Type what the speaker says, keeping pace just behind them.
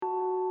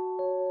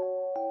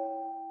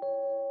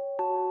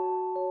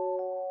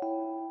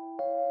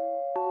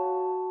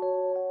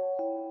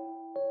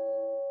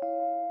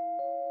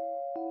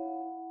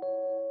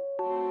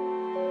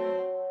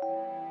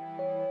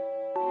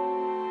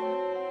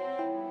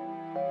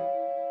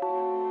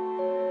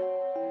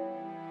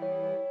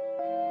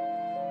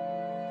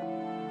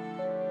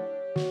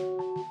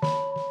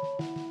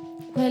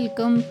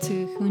Welcome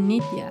to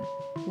Hunitya.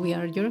 We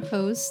are your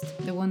hosts,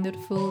 the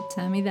wonderful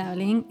Tammy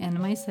Dowling and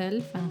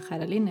myself,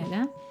 Anjara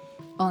Linera.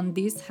 On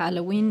this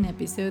Halloween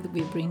episode,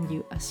 we bring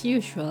you, as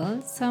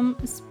usual, some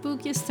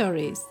spooky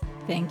stories.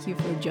 Thank you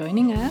for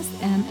joining us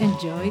and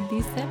enjoy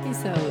this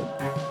episode.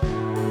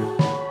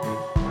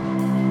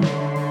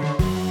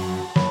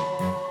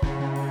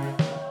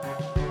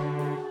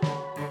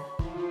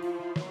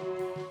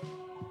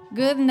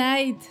 Good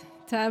night,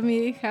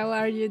 Tammy. How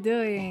are you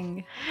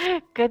doing?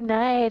 Good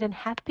night and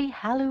happy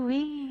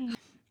Halloween.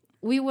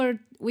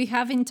 We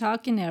have been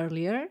talking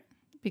earlier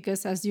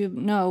because, as you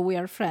know, we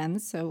are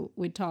friends, so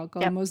we talk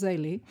Yep. almost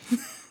daily.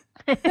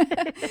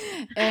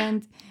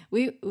 And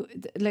we,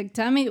 like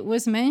Tammy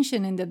was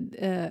mentioning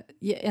that,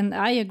 and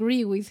I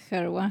agree with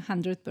her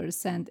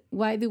 100%.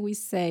 Why do we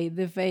say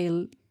the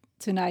veil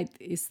tonight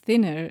is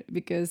thinner?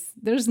 Because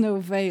there's no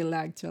veil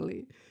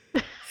actually.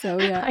 So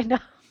yeah, I know.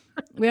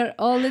 we are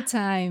all the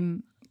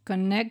time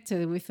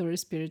connected with our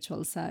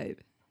spiritual side.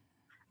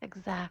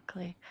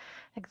 Exactly.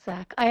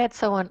 Exactly. I had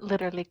someone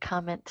literally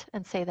comment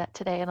and say that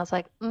today, and I was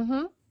like,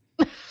 mm-hmm.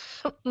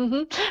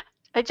 Mm-hmm.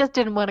 I just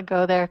didn't want to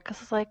go there because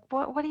it's like,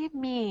 what do you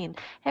mean?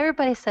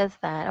 Everybody says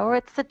that. Or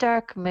it's the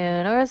dark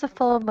moon, or it's a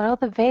full moon. Oh,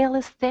 the veil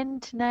is thin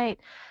tonight.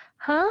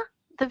 Huh?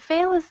 The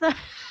veil is the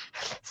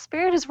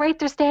spirit is right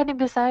there standing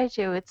beside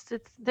you. It's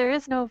there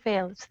is no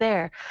veil. It's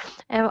there.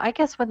 And I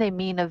guess when they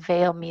mean a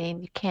veil, meaning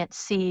you can't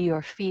see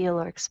or feel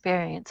or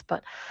experience,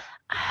 but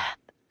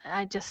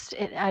I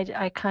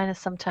kind of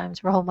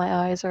sometimes roll my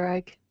eyes or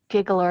I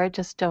giggle or I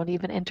just don't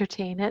even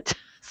entertain it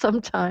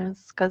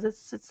sometimes because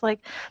it's like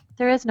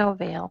there is no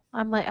veil.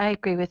 I'm like I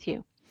agree with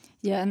you.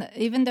 Yeah, and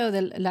even though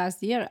the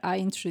last year I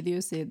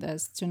introduced it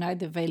as tonight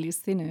the veil is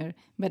thinner,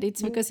 but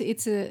it's Mm, because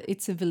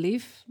it's a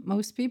belief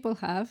most people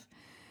have.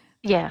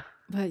 yeah.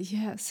 But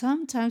yeah,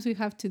 sometimes we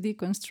have to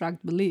deconstruct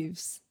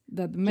beliefs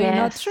that may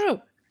not Yes.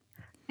 true.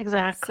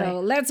 Exactly. So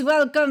let's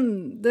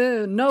welcome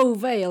the no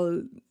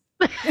veil.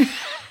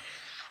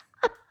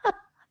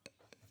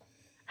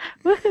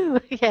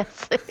 Woohoo.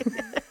 Yes.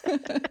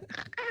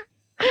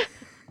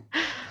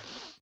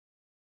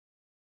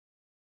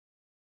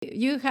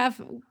 You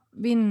have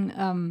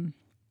been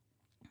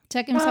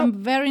checking Well,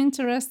 some very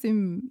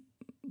interesting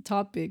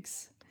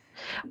topics.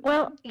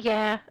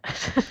 yeah.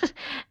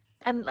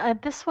 And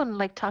this one,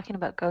 like talking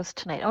about ghosts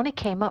tonight, only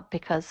came up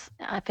because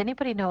if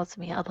anybody knows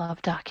me, I love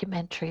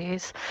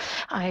documentaries.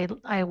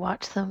 I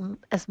watch them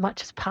as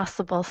much as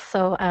possible.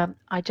 So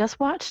I just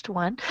watched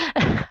one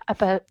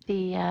about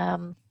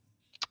the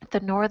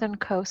northern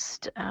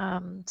coast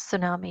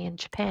tsunami in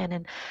Japan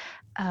in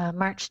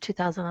March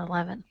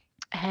 2011,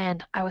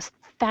 and I was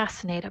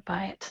fascinated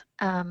by it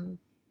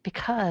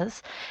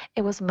because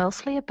it was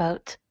mostly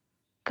about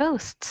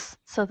ghosts.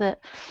 So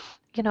that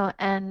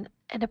and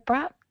it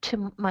brought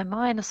to my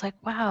mind, it's like,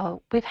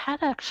 wow, we've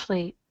had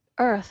actually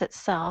Earth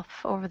itself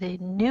over the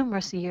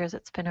numerous years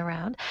it's been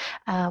around.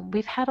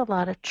 We've had a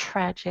lot of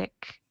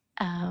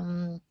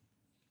um,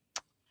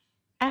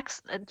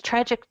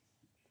 tragic.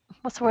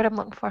 What's the word I'm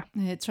looking for?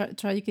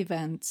 Tragic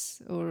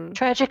events or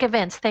Tragic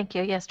events. Thank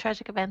you. Yes,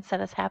 tragic events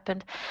that has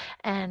happened,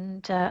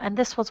 and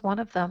this was one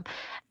of them.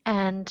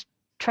 And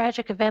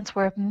tragic events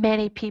where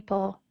many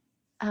people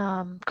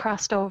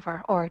crossed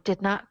over or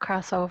did not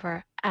cross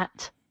over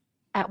at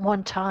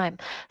one time.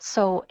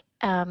 So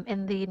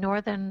in the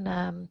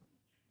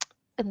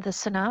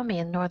tsunami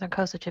in the northern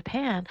coast of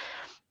Japan,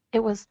 it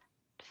was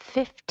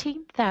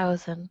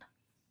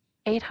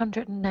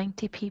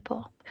 15,890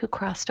 people who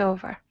crossed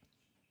over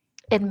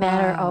in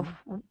matter wow.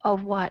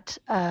 of what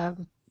I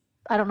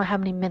don't know how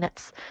many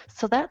minutes.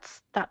 So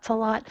that's a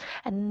lot,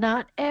 and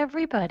not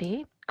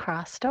everybody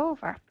crossed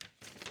over.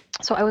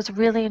 So I was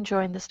really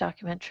enjoying this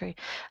documentary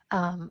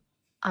um,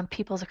 on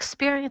people's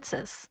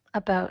experiences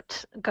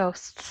about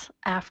ghosts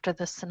after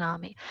the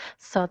tsunami.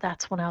 So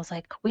that's when I was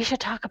like, we should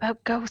talk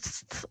about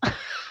ghosts.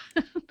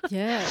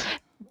 Yeah.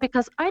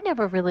 Because I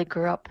never really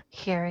grew up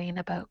hearing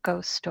about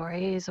ghost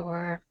stories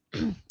or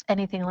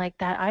anything like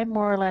that. I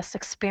more or less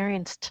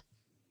experienced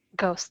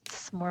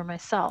ghosts more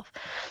myself,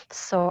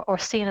 so or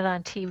seeing it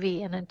on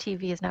TV, and then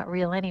TV is not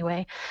real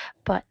anyway.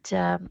 But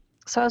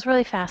so I was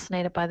really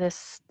fascinated by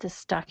this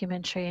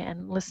documentary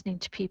and listening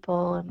to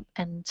people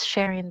and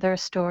sharing their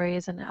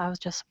stories, and I was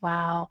just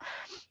wow,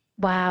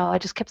 wow. I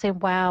just kept saying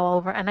wow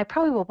over, and I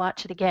probably will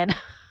watch it again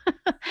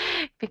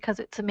because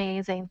it's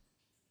amazing.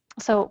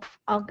 So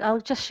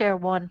I'll just share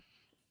one.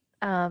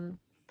 Um,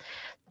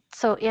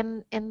 so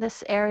in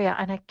this area,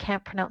 and I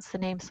can't pronounce the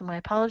name, so my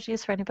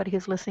apologies for anybody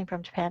who's listening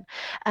from Japan.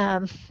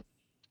 Um,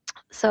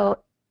 So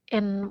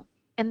in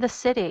in the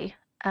city,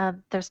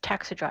 there's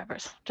taxi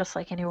drivers, just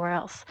like anywhere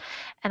else,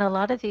 and a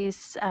lot of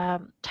these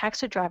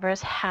taxi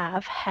drivers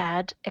have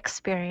had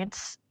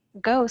experience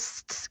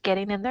ghosts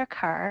getting in their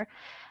car,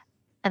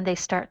 and they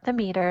start the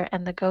meter,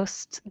 and the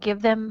ghosts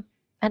give them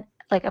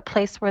like a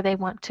place where they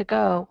want to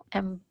go,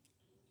 and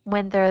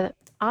when they're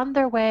on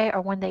their way or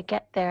when they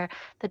get there,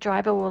 the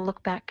driver will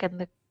look back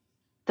and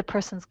the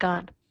person's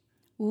gone.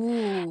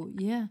 Ooh,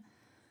 yeah.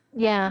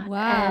 Yeah,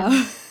 Wow.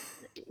 and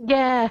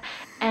yeah,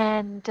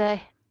 and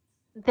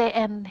they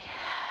and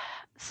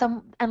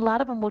a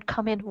lot of them would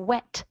come in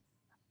wet,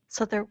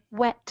 so they're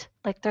wet,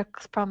 like they're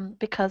from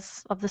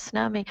because of the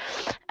tsunami,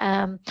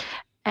 um,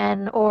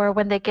 and or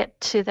when they get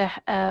to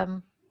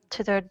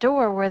their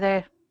door where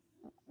they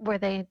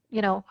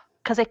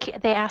because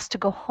they ask to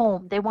go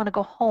home, they want to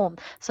go home,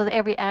 so that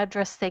every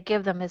address they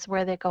give them is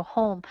where they go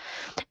home.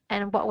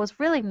 And what was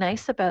really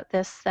nice about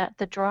this, that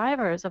the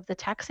drivers of the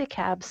taxi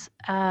cabs,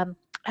 out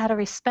of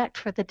respect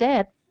for the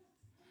dead,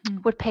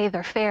 would pay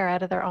their fare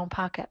out of their own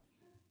pocket.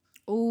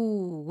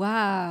 Oh,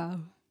 wow.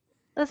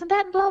 Isn't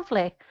that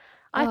lovely?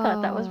 I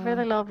thought that was Oh,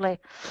 really lovely.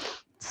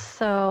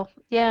 So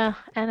yeah,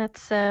 and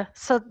it's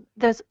so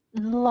there's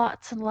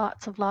lots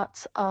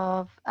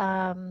of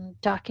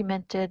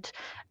documented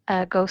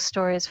ghost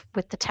stories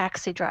with the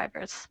taxi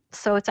drivers.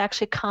 So it's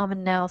actually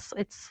common now. So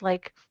it's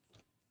like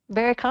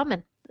very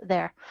common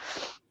there.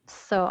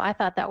 So I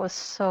thought that was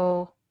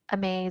so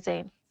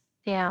amazing.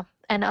 Yeah,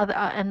 and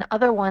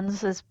other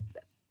ones is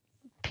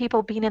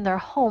people being in their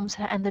homes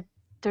and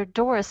their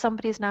doors,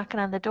 somebody's knocking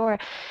on the door,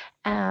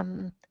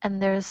 and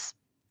there's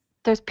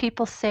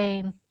people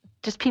saying,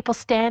 just people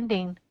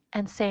standing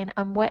and saying,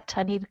 "I'm wet.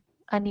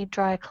 I need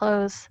dry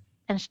clothes."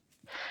 And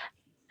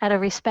out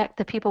of respect,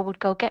 the people would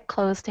go get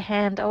clothes to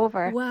hand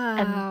over, and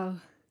wow.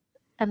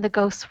 and the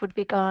ghosts would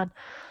be gone.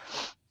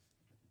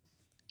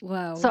 So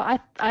Wow.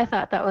 I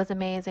thought that was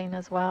amazing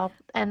as well.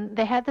 And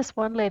they had this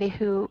one lady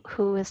who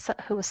was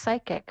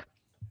psychic,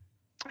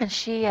 and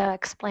she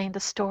explained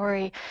a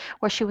story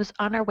where she was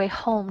on her way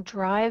home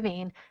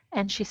driving,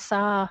 and she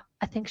saw,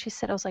 I think she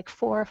said it was like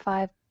 4 or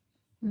 5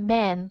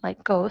 men,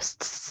 like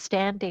ghosts,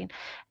 standing.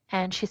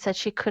 And she said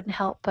she couldn't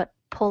help but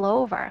pull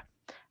over,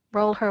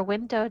 roll her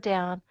window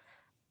down,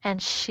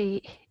 and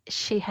she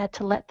had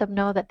to let them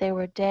know that they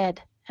were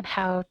dead and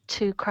how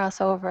to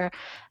cross over,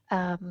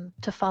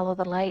 to follow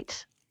the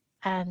light.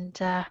 And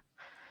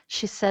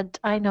she said,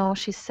 I know,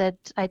 she said,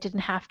 I didn't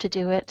have to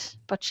do it,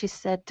 but she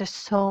said, there's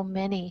so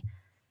many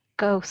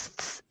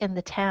ghosts in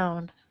the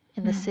town,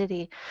 in the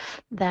city,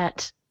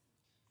 that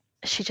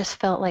she just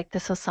felt like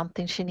this was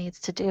something she needs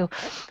to do.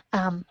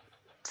 Um,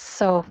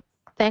 so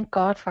thank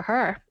God for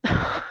her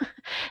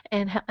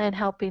and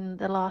helping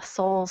the lost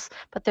souls.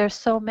 But there's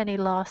so many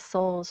lost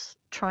souls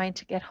trying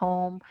to get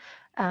home,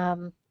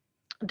 um,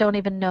 don't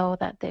even know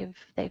that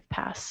they've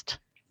passed.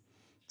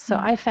 So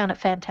I found it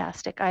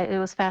fantastic. It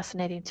was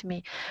fascinating to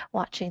me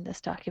watching this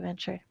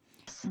documentary.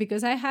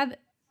 Because I had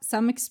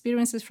some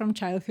experiences from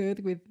childhood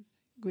with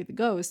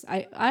ghosts.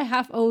 I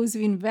have always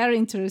been very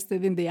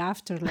interested in the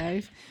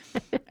afterlife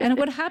and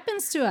what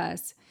happens to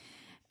us.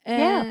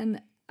 Yeah.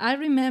 And I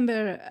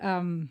remember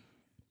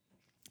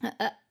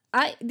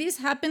I this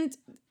happened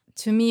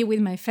to me with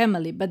my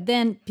family, but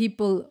then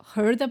people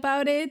heard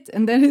about it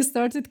and then it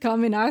started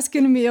coming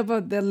asking me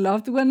about their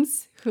loved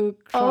ones who Oh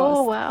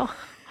crossed. wow.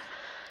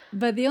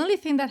 But the only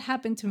thing that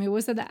happened to me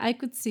was that I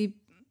could see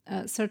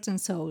certain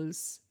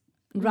souls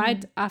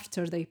right Mm.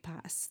 after they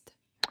passed.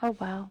 Oh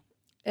wow.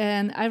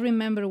 And I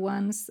remember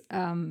once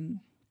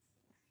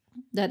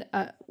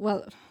that,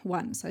 well,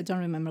 once, I don't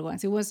remember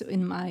once, it was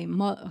in my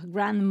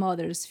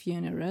grandmother's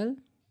funeral.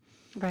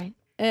 Right.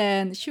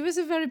 And she was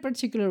a very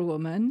particular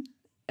woman.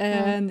 Mm.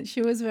 And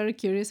she was very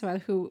curious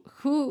about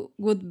who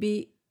would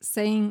be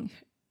saying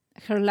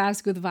her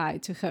last goodbye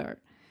to her.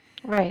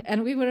 Right.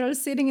 And we were all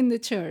sitting in the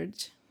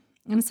church.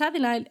 And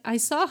suddenly I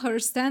saw her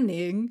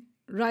standing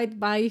right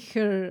by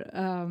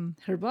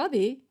her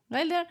body,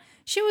 right there.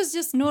 She was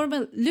just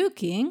normal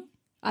looking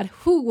at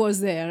who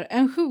was there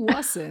and who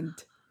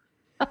wasn't.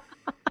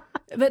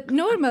 But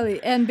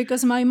normally, and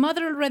because my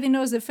mother already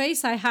knows the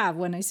face I have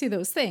when I see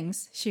those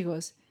things, she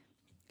goes,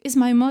 "Is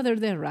my mother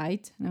there,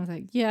 right?" And I was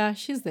like, "Yeah,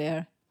 she's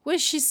there."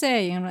 What's she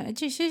saying? Right?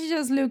 She's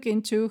just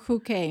looking to who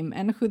came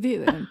and who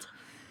didn't.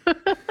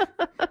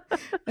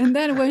 And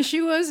then when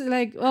she was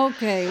like,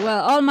 "Okay,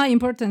 well, all my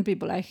important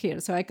people are here,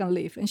 so I can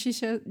leave," and she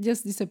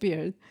just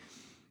disappeared.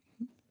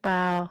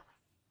 Wow.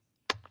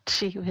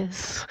 She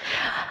was.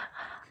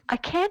 I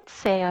can't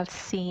say I've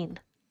seen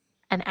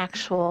an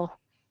actual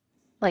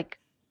like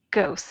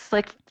ghost.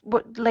 Like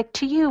what? Like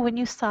to you when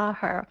you saw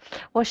her,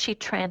 was she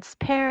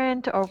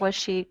transparent or was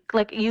she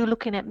like you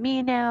looking at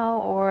me now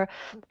or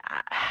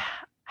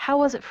how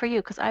was it for you?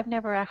 Because I've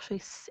never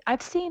actually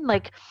I've seen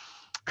like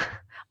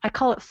I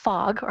call it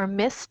fog or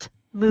mist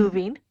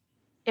moving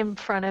in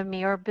front of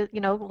me or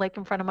like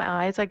in front of my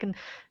eyes. I can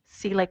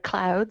see like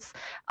clouds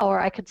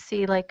or I could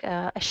see like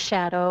a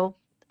shadow.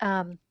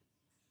 Um,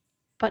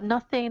 but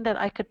nothing that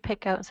I could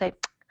pick out and say,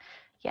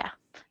 yeah,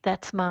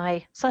 that's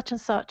my such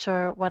and such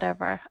or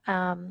whatever.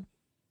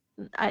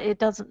 It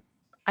doesn't,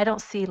 I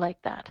don't see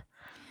like that.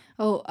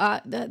 Oh,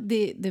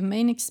 the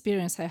main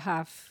experience I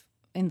have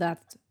in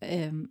that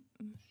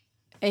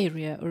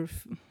area, or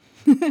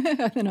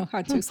I don't know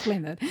how to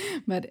explain that,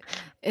 but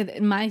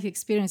my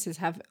experiences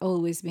have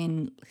always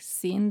been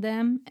seeing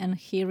them and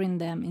hearing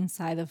them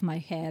inside of my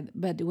head.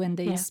 But when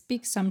they Yeah.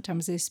 speak,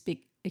 sometimes they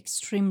speak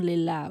extremely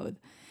loud.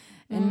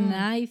 And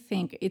Mm, I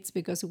think it's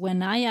because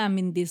when I am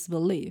in this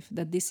belief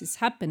that this is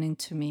happening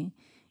to me,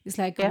 It's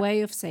like a Yeah.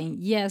 way of saying,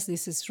 yes,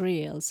 this is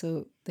real.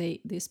 So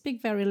they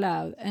speak very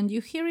loud and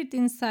you hear it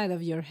inside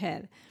of your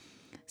head.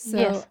 So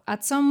Yes.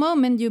 at some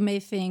moment you may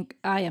think,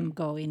 I am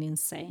going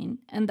insane.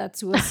 And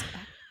that was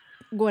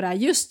what I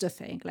used to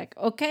think. Like,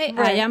 okay,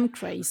 I Right. am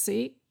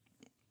crazy.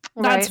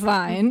 That's Right. Mm.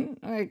 fine.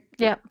 Like,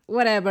 Yeah.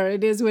 whatever,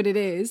 it is what it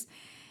is.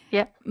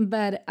 Yeah.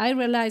 But I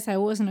realized I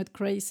was not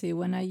crazy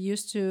when I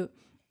used to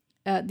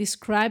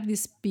describe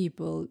these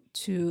people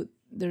to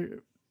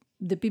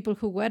the people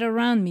who were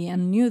around me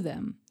and knew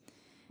them.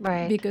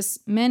 Right. Because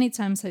many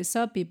times I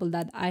saw people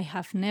that I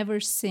have never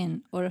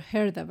seen or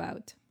heard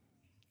about.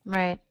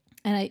 Right.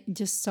 And I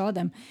just saw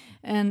them.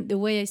 And the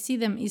way I see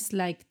them is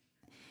like,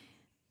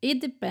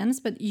 it depends,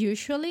 but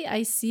usually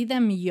I see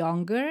them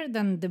younger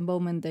than the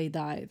moment they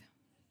died.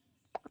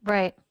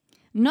 Right.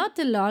 Not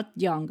a lot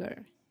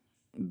younger,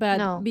 but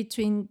No.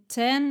 between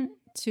 10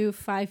 to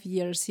 5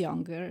 years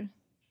younger.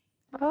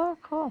 Oh,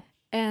 cool.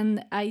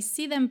 And I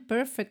see them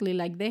perfectly,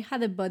 like they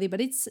had a body,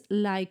 but it's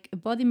like a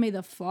body made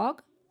of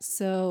fog.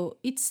 So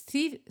it's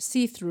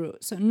see through.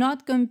 So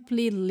not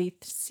completely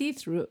see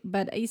through,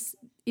 but it's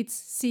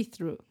see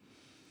through.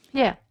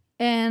 Yeah.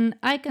 And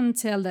I can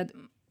tell that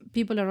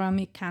people around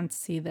me can't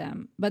see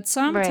them. But Right.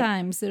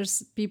 sometimes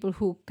there's people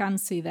who can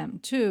see them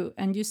too.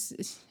 And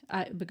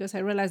because I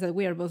realize that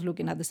we are both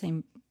looking at the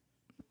same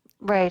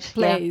Right. Yeah.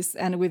 place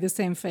and with the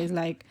same face,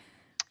 like,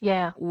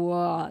 Yeah.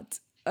 what?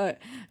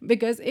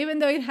 Because even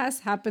though it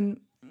has happened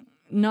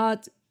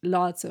not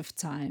lots of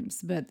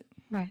times, but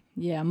Right.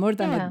 yeah, more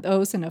than a Yeah.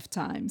 dozen of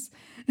times.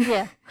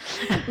 Yeah.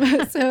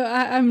 So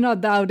I'm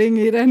not doubting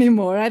it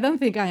anymore. I don't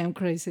think I am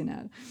crazy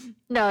now.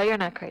 No, you're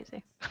not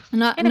crazy.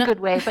 Not, In a not, good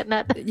way, but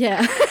not.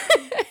 yeah.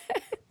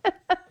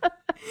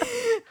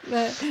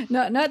 But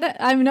not that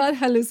I'm not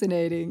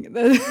hallucinating.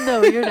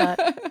 No, you're not.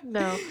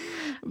 No.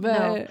 No.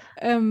 But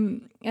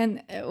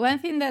and one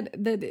thing that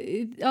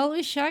it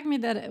always shocked me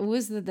that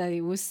was that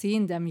I was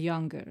seeing them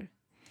younger.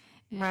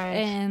 Right.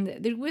 And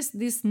there was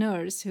this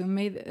nurse who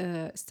made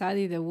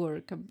study the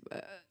work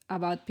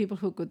about people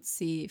who could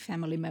see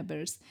family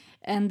members,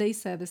 and they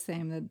said the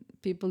same, that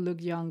people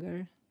look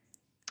younger.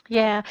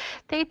 Yeah,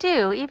 they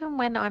do. Even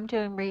when I'm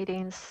doing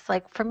readings,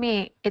 like for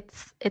me,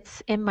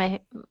 it's in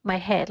my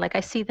head. Like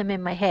I see them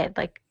in my head.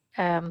 Like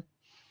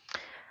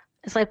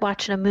it's like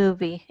watching a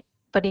movie,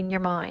 but in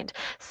your mind.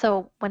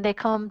 So when they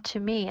come to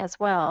me as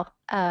well,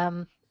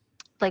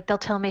 like they'll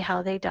tell me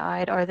how they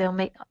died, or they'll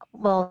make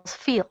well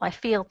I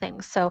feel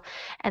things. So,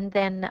 and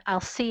then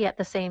I'll see at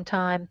the same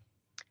time,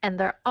 and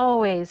they're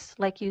always,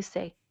 like you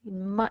say,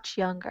 much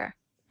younger.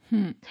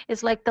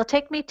 It's like they'll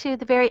take me to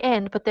the very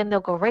end, but then they'll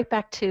go right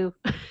back to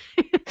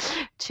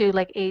to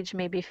like age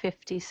maybe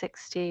 50,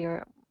 60,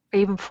 or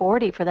even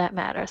 40 for that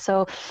matter.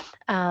 So,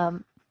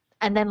 um,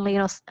 and then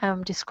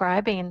I'm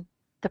describing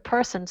the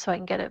person so I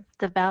can get it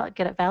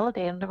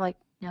validated. And they're like,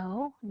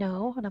 no,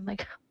 no, and I'm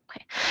like,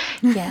 okay,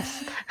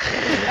 yes.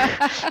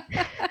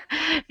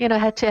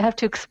 Have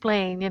to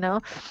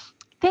explain.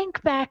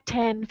 Think back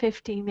 10,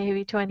 15,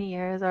 maybe 20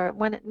 years, or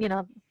when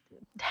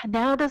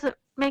now does it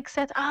make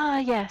sense? Ah,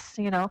 yes.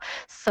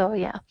 So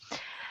yeah,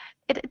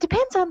 it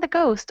depends on the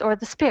ghost or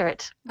the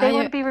spirit. They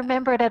want to I be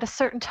remembered at a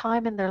certain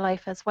time in their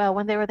life as well,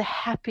 when they were the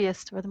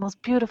happiest or the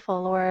most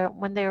beautiful, or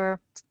when they were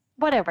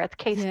whatever the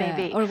case may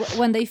Yeah, be. or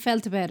when they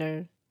felt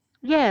better.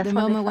 The Yes, when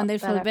they moment when felt they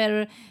felt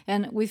better. better,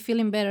 and with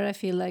feeling better, I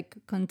feel like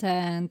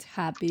content,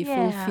 happy, Yeah,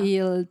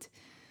 fulfilled.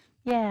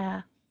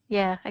 yeah,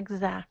 yeah,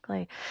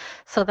 exactly.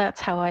 So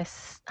that's how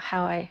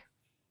I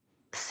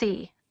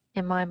see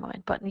in my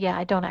mind. But yeah,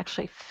 I don't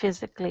actually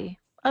physically,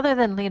 other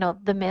than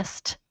the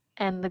mist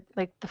and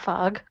the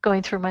fog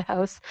going through my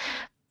house.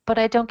 But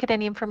I don't get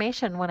any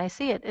information when I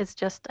see it. It's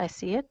just I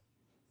see it.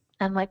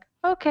 I'm like,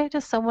 okay,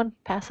 just someone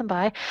passing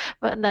by,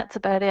 but that's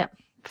about it.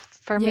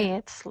 For Yeah,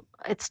 me,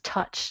 it's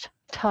touch.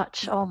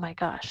 Oh my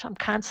gosh, I'm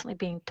constantly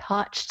being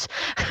touched.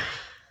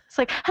 It's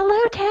like, hello,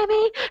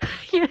 Tammy.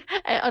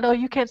 I know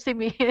you can't see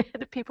me.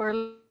 The people are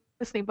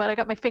listening, but I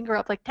got my finger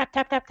up, like tap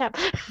tap tap tap.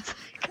 It's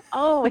like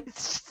always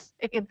just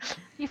saying,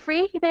 "You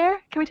free? You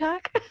there? Can we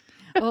talk?"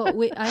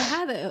 oh, I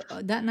had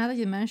that. Now that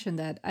you mentioned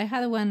that, I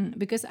had one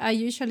because I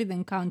usually the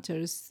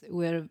encounters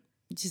were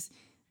just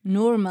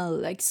normal,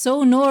 like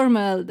so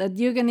normal that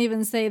you can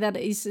even say that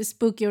it's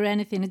spooky or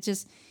anything. It's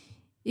just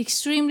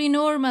extremely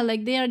normal.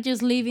 Like they are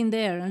just living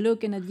there and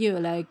looking at you,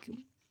 like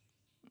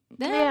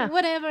Yeah,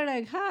 whatever.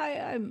 Like, hi,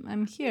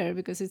 I'm here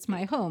because it's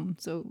my home.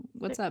 So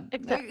what's up?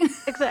 Like,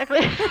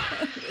 exactly.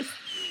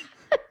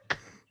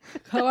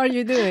 how are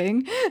you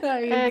doing?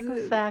 Like, it's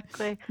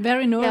Exactly.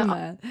 very Yeah.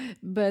 normal.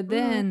 But Mm,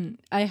 then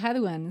I had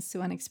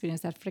one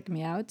experience that freaked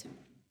me out.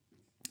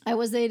 I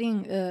was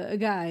dating a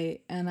guy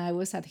and I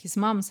was at his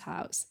mom's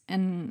house,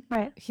 and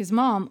right. his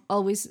mom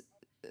always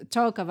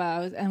talk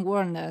about and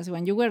warned us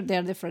when you were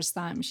there the first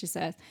time. She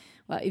said,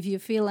 well, if you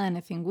feel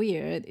anything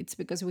weird, it's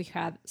because we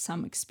had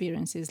some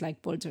experiences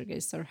like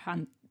poltergeist or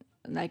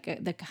like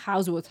the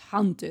house was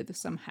haunted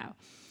somehow.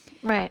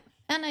 Right.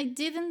 And I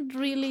didn't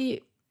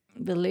really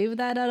believe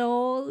that at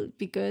all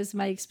because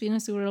my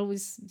experiences were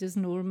always just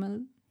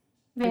normal.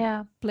 like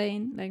Yeah.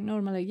 plain, like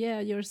normal, like, yeah,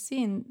 you're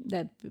seeing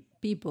dead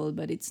people,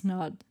 but it's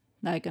not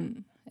like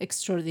an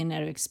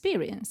extraordinary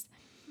experience.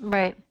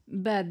 Right.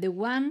 But the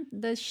one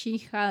that she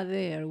had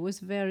there was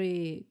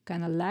very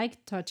kind of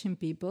like touching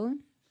people,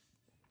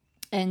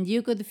 and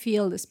you could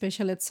feel,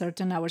 especially at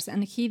certain hours.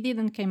 And he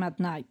didn't come at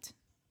night.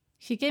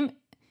 He came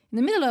in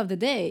the middle of the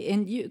day,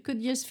 and you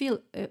could just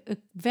feel a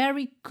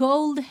very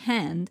cold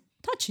hand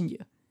touching you.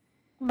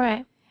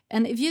 Right.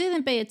 And if you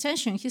didn't pay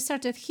attention, he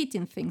started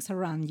hitting things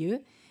around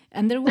you.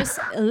 And there was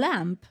a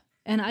lamp.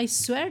 And I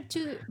swear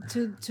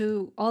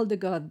to all the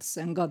gods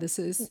and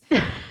goddesses,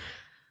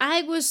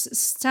 I was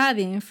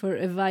studying for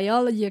a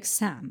biology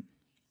exam.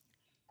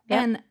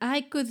 Yep. And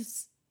I could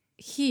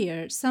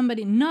hear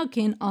somebody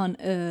knocking on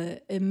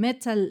a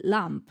metal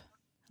lamp,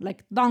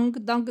 like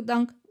donk, donk,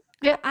 donk.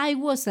 Yep. I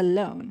was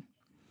alone.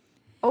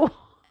 Oh.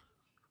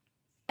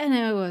 And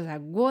I was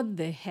like, what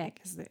the heck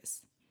is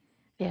this?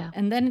 Yeah.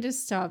 And then it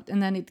stopped,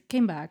 and then it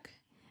came back.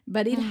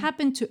 But it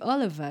happened to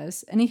all of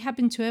us, and it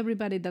happened to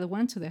everybody that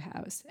went to the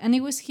house. And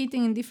it was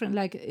hitting in different,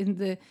 like in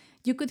the,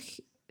 you could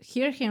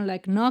hear him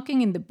like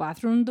knocking in the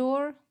bathroom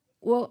door.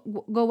 Well,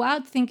 go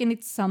out thinking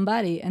it's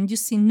somebody, and you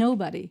see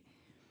nobody.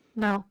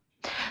 No.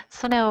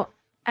 So now,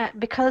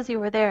 because you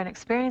were there and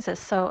experienced this,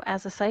 so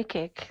as a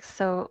psychic,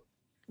 so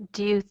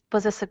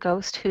was this a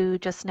ghost who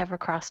just never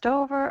crossed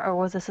over, or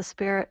was this a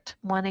spirit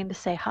wanting to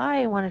say hi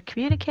and want to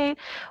communicate?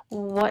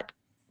 What,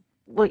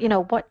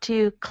 what do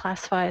you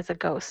classify as a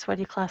ghost? What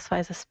do you classify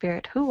as a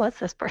spirit? Who was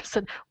this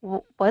person?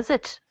 Was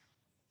it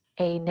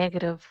a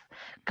negative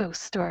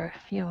ghost, or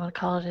you want to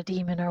call it a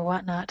demon or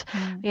whatnot?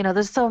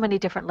 There's so many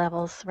different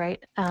levels,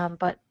 right?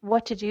 But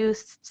what did you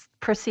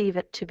perceive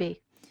it to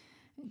be?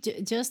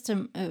 Just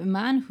a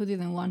man who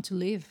didn't want to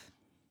live.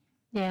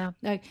 Yeah.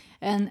 Like,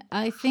 and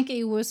I think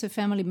it was a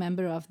family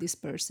member of this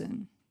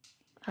person.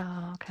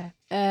 Oh, okay.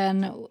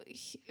 And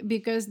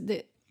because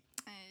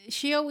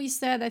she always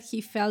said that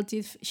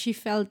she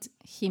felt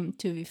him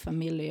to be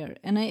familiar,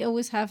 and I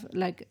always have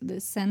like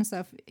the sense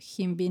of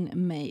him being a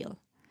male.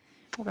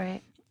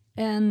 Right.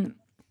 And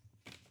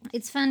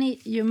it's funny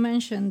you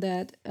mentioned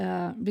that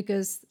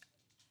because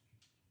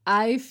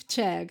I've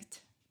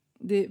checked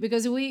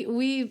because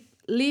we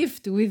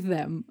lived with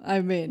them.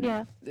 I mean,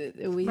 Yeah.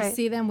 we Right.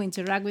 see them, we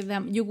interact with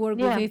them. You work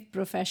Yeah. with it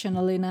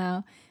professionally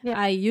now. Yeah.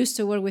 I used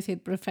to work with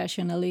it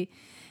professionally,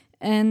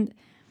 and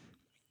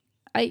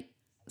I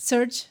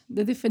searched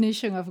the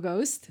definition of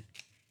ghost,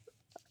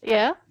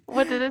 Yeah.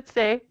 What did it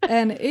say?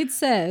 and it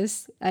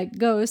says a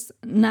ghost,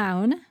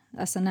 noun,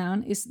 as a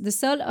noun, is the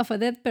soul of a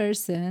dead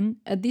person,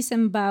 a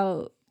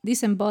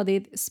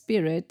disembodied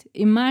spirit,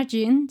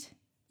 imagined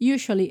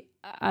usually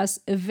as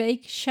a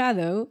vague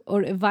shadow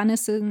or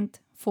evanescent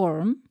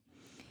form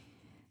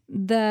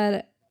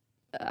that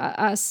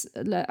as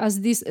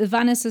this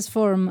evanescent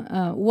form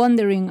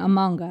wandering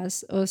among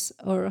us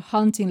or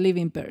haunting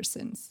living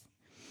persons.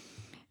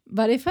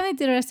 But I find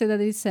it interesting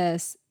that it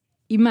says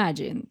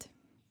imagined.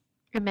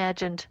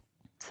 Imagined.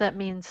 So that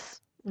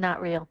means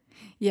not real.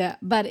 Yeah,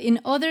 but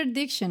in other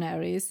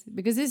dictionaries,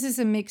 because this is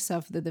a mix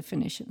of the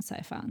definitions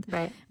I found,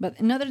 Right. but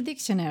in other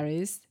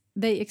dictionaries,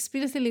 they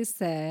explicitly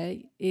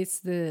say it's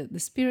the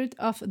spirit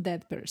of a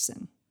dead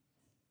person.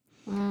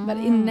 But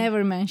it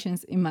never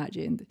mentions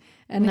imagined.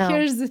 And No.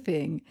 here's the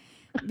thing,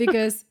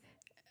 because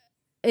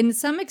in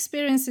some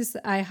experiences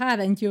I had,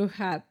 and you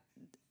had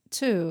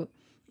too,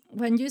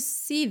 when you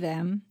see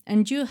them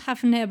and you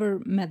have never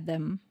met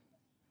them,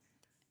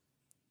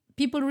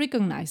 people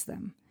recognize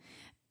them.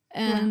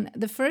 And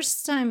the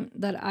first time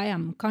that I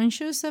am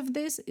conscious of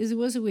this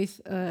was with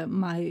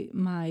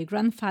my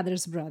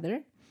grandfather's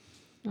brother.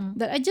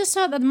 That I just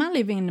saw that man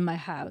living in my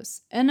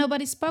house, and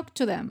nobody spoke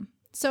to them.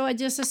 So I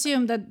just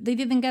assumed that they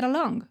didn't get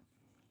along.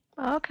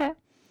 Oh, okay.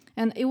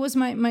 And it was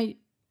my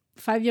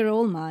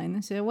 5-year-old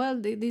mind said, well,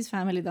 this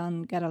family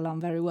don't get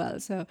along very well.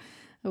 So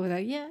I was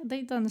like, yeah,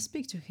 they don't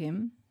speak to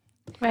him.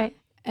 Right.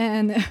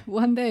 And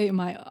one day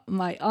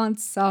my aunt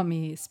saw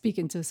me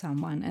speaking to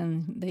someone,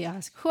 and they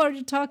asked, who are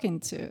you talking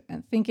to?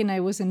 And thinking I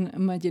was an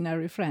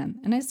imaginary friend.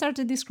 And I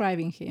started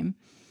describing him,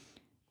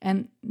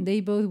 and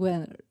they both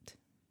went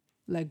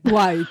like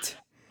white.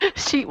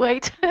 Sheet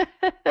weight.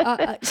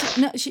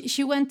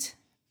 She went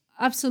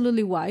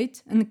absolutely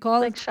white and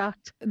called Like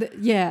shocked.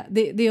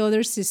 the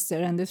other sister,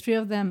 and the three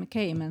of them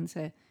came and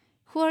said,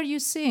 who are you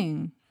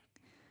seeing?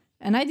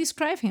 And I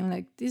described him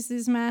like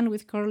this man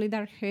with curly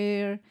dark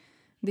hair,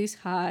 this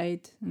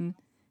height, and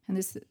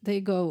this,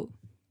 they go,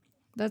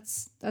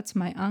 that's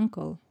my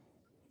uncle.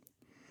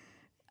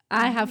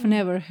 I have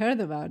never heard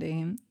about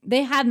him.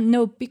 They had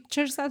no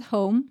pictures at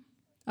home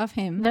of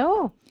him.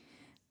 No.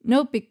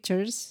 No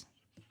pictures,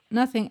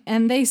 nothing.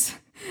 And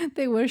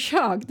they were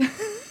shocked.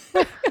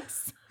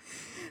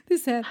 They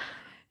said,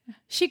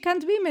 she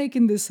can't be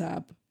making this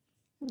up.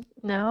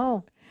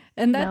 No.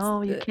 And that's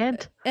No, you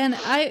can't. And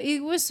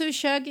it was so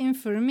shocking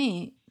for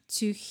me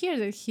to hear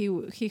that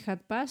he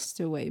had passed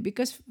away,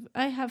 because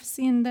I have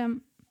seen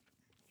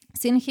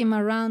him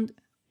around,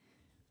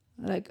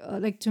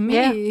 like to me,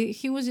 Yeah.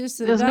 he was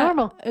just It was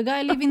normal. a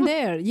guy living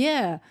there.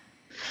 Yeah.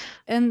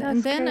 And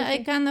That's then I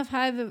crazy. kind of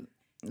had,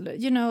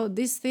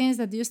 these things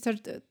that you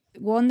start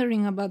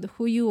wondering about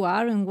who you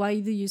are and why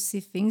do you see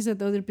things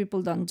that other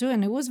people don't do.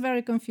 And it was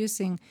very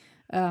confusing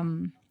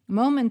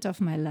moment of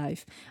my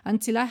life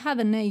until I had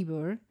a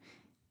neighbor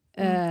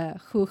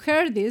who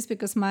heard this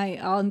because my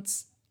aunt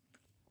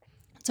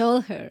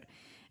told her.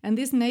 And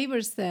this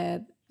neighbor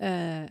said,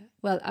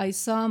 well, I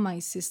saw my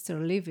sister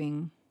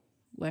living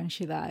when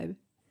she died.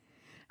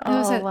 And I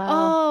Oh, said, wow.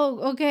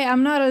 oh, okay,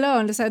 I'm not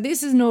alone. So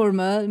this is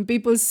normal. And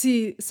people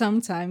see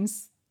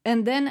sometimes.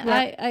 And then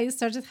Yeah. I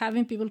started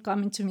having people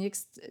coming to me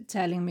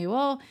telling me,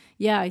 oh,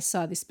 yeah, I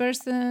saw this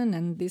person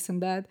and this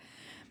and that.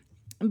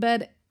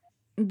 But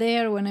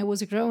there, when I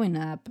was growing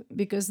up,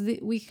 because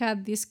we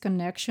had this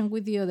connection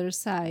with the other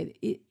side,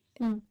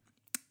 Mm.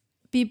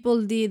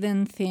 people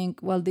didn't think,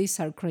 well, these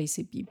are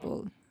crazy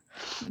people.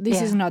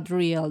 This is Yeah. not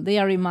real. They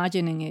are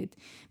imagining it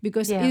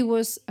because Yeah. it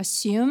was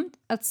assumed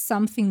as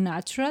something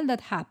natural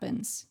that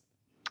happens.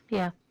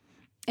 Yeah.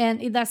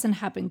 And it doesn't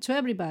happen to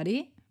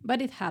everybody,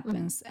 but it Mm.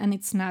 happens and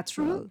it's Hmm.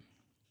 natural.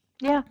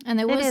 Yeah. And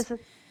It is.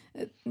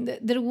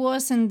 there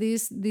wasn't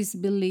these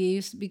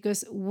beliefs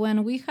because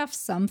when we have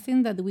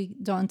something that we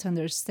don't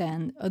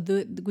understand or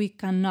we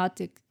cannot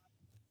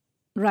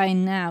right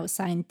now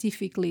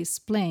scientifically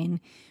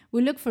explain,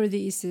 we look for the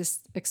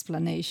easiest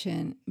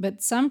explanation.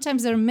 But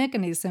sometimes there are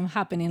mechanisms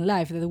happening in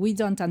life that we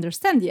don't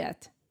understand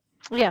yet.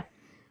 Yeah.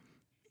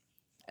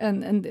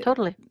 And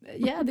Totally.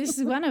 yeah, this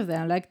is one of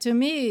them. Like to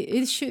me,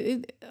 it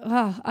should.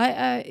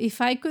 I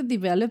if I could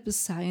develop a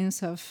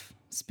science of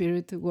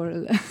spirit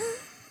world,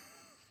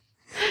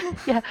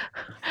 Yeah.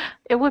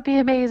 It would be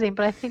amazing,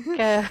 but I think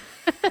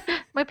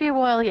might be a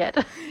while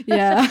yet.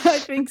 yeah, I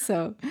think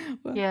so.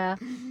 Well, Yeah.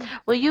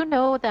 Well, you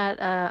know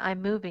that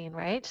I'm moving,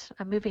 right?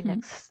 I'm moving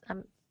next.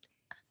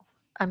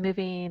 I'm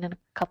moving in a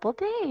couple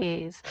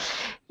days.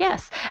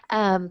 Yes.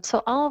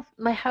 So all of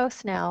my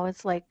house now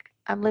is like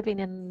I'm living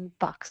in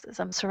boxes.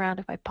 I'm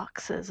surrounded by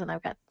boxes and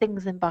I've got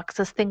things in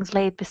boxes, things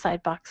laid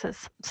beside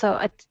boxes. So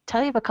I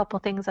tell you of a couple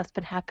things that's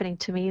been happening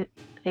to me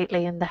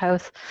lately in the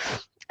house.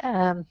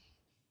 Um,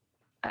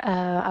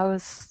 I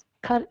was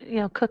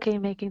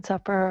cooking, making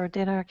supper or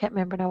dinner. I can't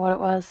remember now what it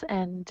was.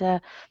 And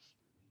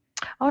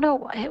oh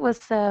no, it was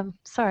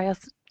sorry, I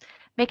was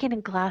making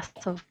a glass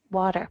of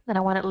water and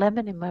I wanted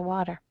lemon in my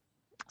water.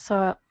 So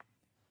I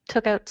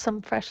took out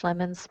some fresh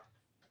lemons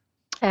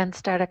and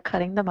started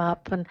cutting them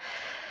up and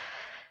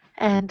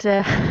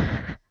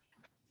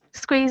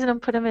squeezing them,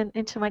 put them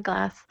into my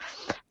glass,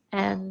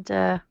 and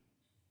so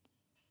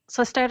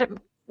I started,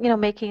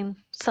 making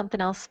something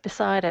else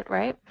beside it,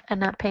 right, and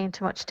not paying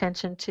too much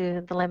attention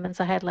to the lemons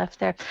I had left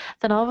there.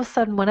 Then all of a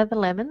sudden, one of the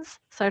lemons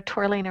started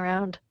twirling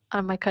around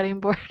on my cutting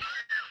board,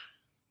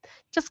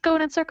 just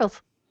going in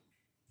circles,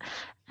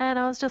 and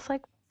I was just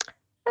like,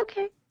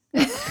 okay.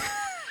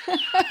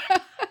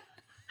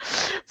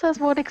 So that's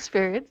one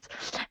experience,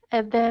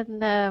 and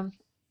then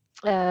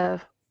uh,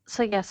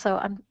 so yeah,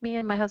 so me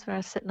and my husband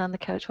are sitting on the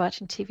couch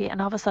watching TV,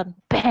 and all of a sudden,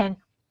 bang!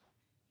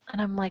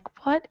 And I'm like,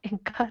 what in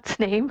God's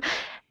name?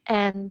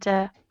 And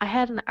I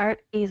had an art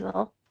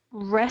easel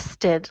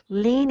rested,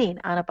 leaning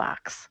on a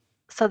box.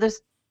 So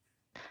there's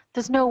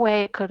no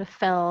way it could have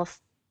fell.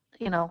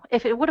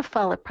 If it would have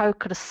fell, it probably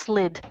could have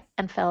slid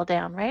and fell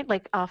down, right?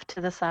 Like off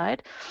to the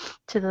side,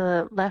 to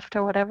the left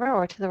or whatever,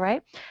 or to the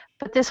right.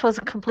 But this was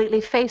completely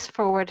face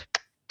forward,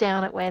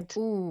 down it went.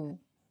 ooh,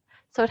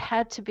 So it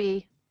had to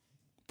be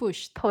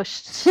pushed.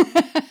 pushed.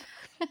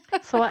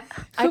 So I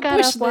Who got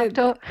up, pushed walked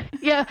over. it?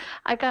 Yeah,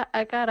 I got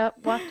up,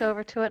 walked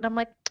over to it, and I'm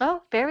like,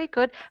 oh, very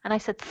good. And I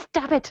said,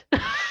 stop it.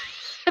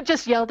 I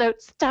just yelled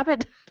out, stop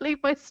it. Leave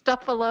my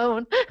stuff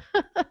alone.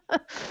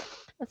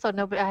 And so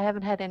no, but I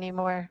haven't had any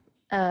more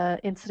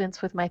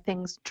incidents with my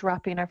things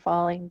dropping or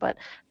falling, but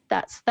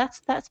that's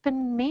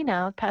been me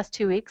now the past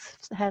 2 weeks.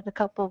 Had a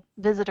couple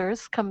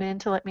visitors come in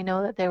to let me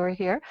know that they were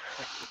here.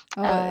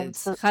 Oh, it's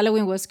So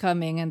Halloween was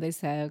coming, and they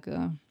said,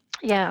 okay,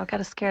 yeah, I got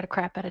to scare the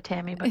crap out of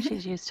Tammy, but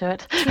she's used to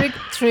it.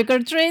 trick or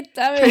treat.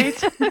 I mean,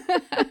 Treat.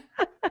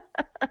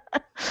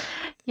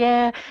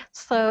 Yeah,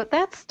 so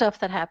that's stuff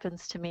that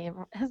happens to me,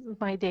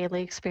 my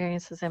daily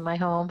experiences in my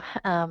home,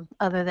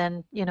 other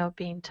than,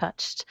 being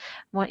touched.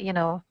 What,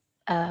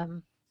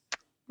 um,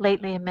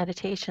 lately in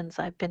meditations,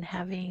 I've been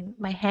having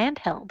my hand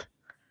held,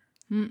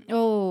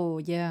 oh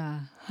yeah.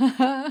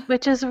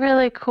 which is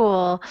really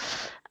cool.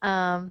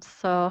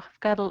 So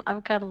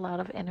I've got a lot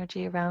of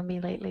energy around me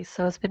lately,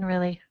 so it's been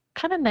really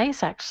kind of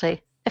nice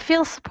actually. I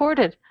feel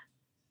supported,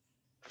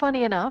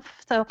 funny enough.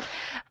 So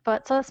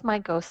that's my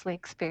ghostly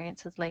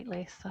experiences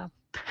lately. So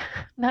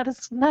not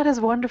as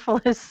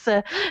wonderful as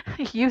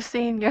you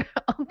seeing your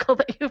uncle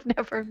that you've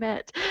never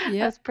met.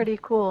 Yeah. That's pretty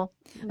cool.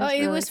 Oh, It's it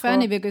really was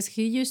funny cool. because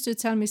he used to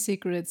tell me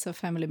secrets of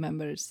family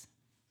members.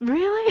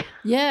 Really?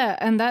 Yeah,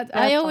 and that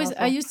That's I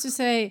awesome. used to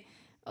say,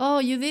 "Oh,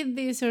 you did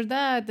this or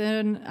that,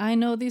 and I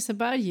know this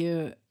about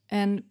you."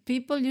 And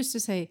people used to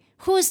say,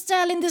 "Who's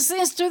telling these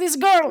things to this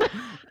girl?"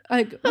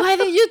 Like, why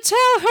did you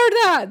tell her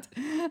that?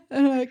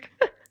 And like,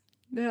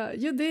 yeah,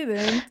 you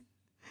didn't.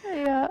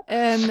 Yeah.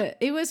 And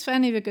it was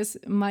funny because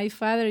my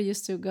father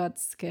used to got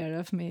scared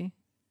of me.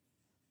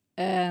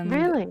 And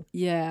Really?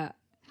 yeah,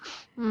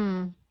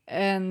 Mm.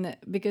 and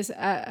because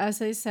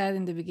as I said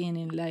in the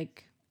beginning,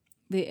 like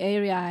the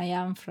area I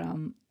am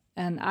from,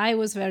 and I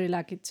was very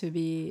lucky to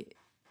be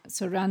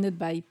surrounded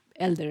by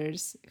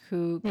elders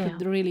who Yeah.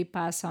 could really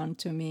pass on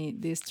to me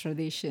these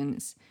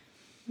traditions.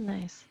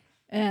 Nice.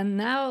 And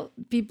now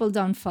people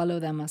don't follow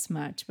them as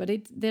much, but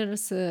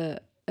there's a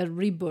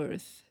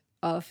rebirth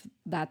of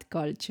that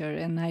culture,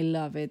 and I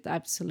love it,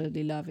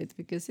 absolutely love it,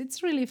 because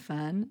it's really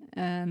fun.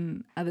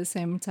 And at the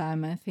same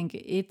time, I think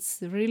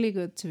it's really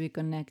good to be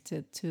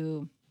connected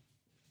to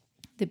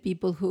the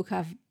people who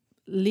have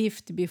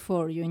lived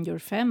before you in your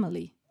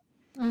family.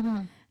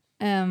 Mm-hmm.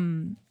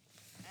 Um,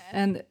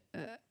 and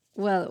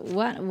well,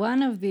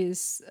 one of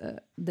these,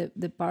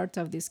 the part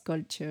of this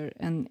culture,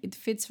 and it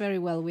fits very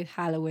well with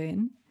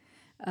Halloween,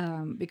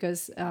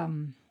 because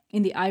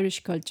in the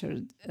Irish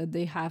culture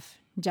they have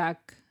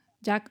Jack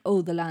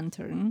O' the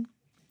Lantern,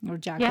 or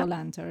Jack O' Yep.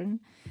 Lantern.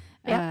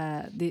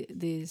 Yep.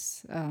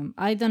 This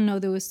I don't know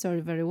the story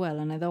very well,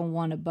 and I don't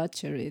want to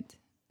butcher it,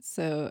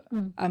 so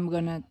Mm. I'm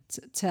gonna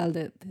tell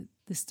the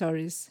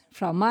stories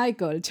from my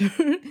culture.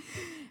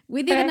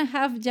 We Okay. didn't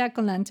have Jack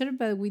O' Lantern,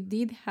 but we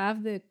did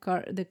have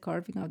the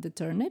carving of the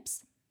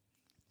turnips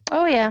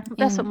Oh yeah,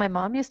 that's what in my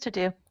mom used to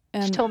do. She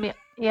and told me,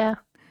 yeah.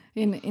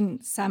 in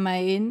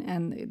Samain,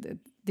 and it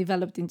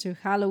developed into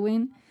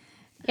Halloween.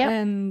 Yep.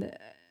 And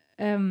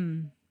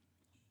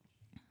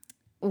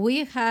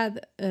we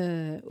had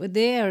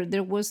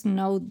there was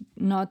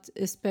not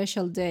a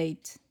special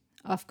date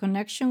of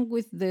connection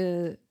with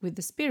the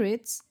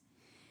spirits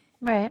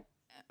Right.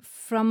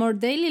 from our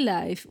daily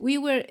life. We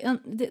were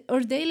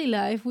our daily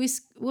life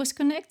was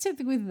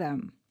connected with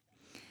them.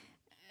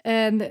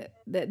 And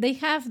they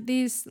have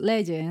this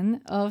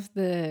legend of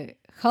the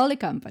Holy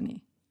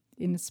Company,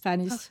 in Oh,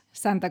 Spanish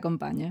Santa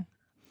Compañía.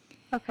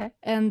 okay.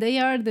 And they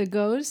are the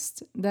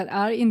ghosts that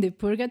are in the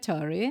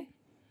purgatory,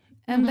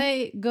 and Mm-hmm.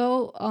 they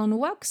go on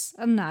walks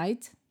at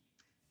night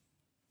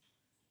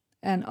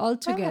and all Oh,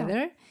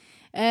 together.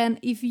 And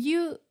if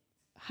you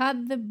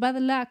had the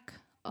bad luck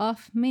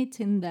of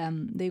meeting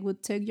them, they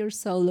would take your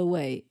soul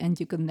away and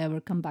you could never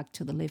come back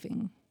to the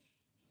living.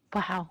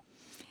 wow.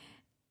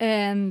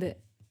 And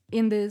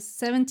in the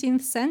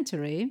 17th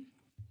century,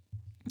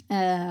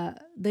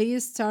 they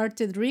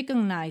started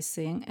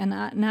recognizing, and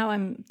now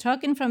I'm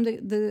talking from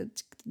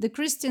the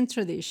Christian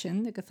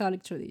tradition, the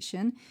Catholic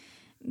tradition.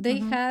 They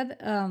Mm-hmm. had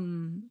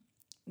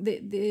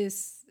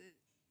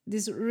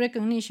this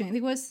recognition.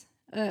 It was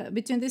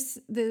between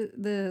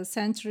the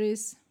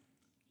centuries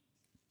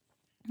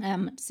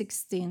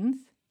 16th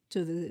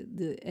to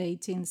the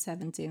 18th,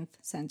 17th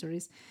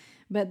centuries,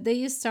 but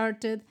they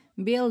started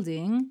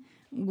building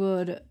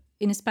what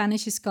in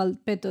Spanish is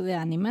called peto de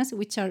animas,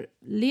 which are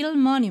little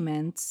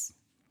monuments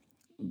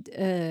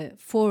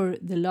for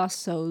the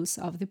lost souls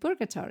of the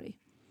purgatory.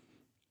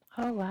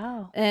 Oh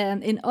wow.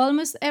 And in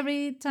almost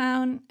every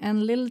town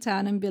and little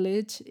town and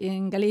village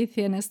in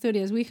Galicia and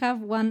Asturias, we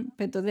have one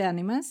peto de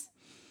animas,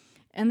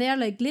 and they are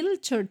like little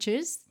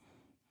churches,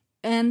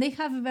 and they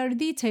have a very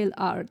detailed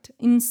art.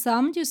 In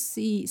some, you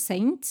see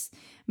saints,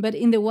 but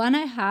in the one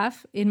I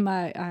have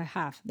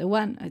the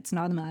one. It's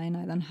not mine.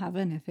 I don't have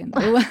anything.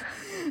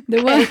 The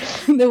Okay.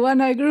 one, the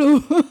one I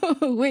grew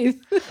with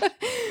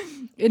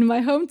in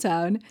my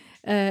hometown.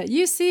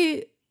 You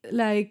see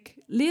like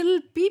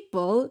little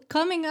people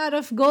coming out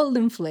of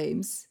golden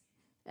flames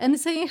and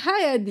saying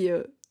hi at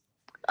you,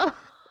 Oh,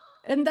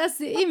 and that's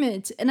the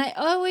image. And I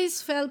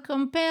always felt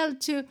compelled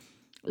to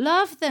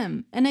love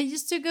them. And I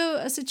used to go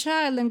as a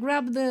child and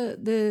grab the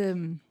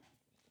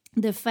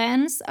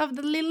fence of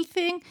the little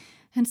thing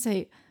and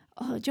say,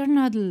 "Oh, you're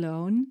not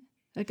alone.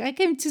 Like I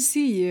came to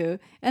see you."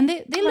 And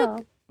they look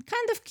oh.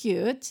 kind of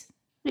cute.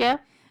 Yeah.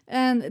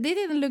 And they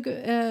didn't look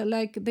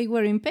like they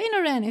were in pain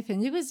or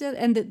anything. It was just,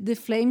 and the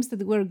flames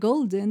that were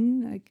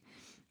golden, like,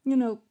 you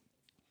know,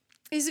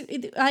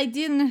 I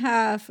didn't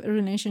have a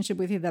relationship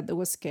with it that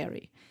was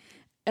scary.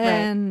 Right.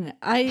 And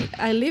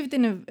I lived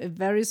in a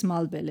very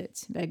small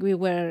village. Like we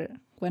were,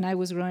 when I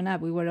was growing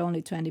up, we were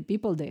only 20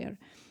 people there.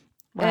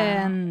 Wow.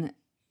 And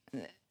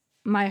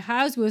my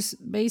house was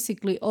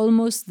basically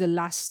almost the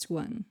last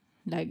one.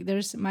 Like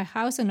there's my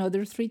house and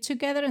other three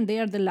together, and they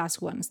are the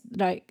last ones.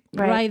 Like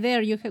Right. right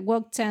there, you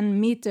walk 10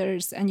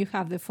 meters and you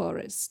have the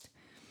forest.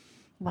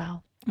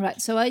 Wow. Right.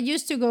 So I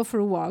used to go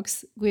for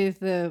walks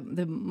with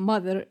the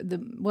mother.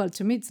 Well,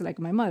 to me, it's like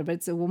my mother, but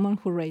it's a woman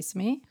who raised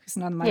me. It's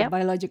not my Yep.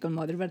 biological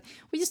mother, but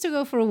we used to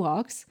go for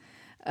walks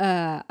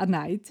at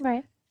night.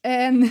 Right.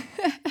 And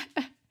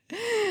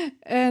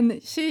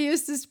and she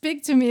used to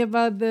speak to me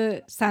about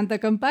the Santa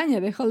Campagna,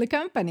 the Holy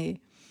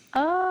Company.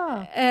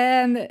 Oh.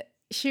 And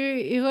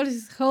she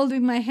was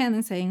holding my hand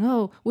and saying,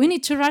 "Oh, we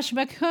need to rush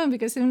back home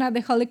because if not,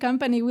 the Holy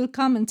Company will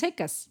come and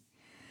take us."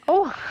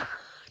 Oh.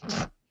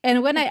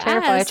 And when I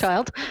Terrify a asked,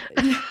 child.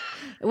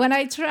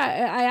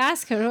 I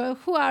asked her,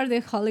 "Who are the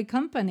Holy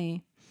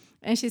Company?"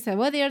 And she said,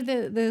 "Well, they are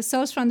the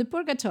souls from the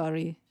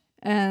purgatory."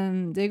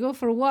 and they go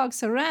for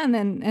walks around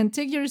and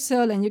take your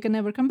soul, and you can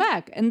never come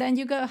back. And then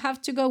you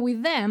have to go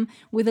with them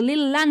with a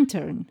little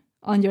lantern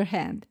on your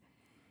hand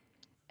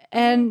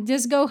and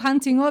just go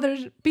hunting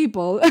other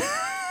people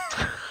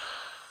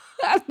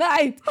at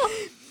night.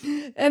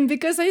 And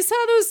because I saw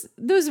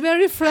those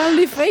very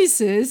friendly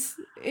faces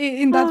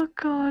in that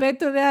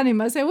Peto de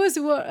Animas, I was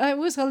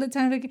all the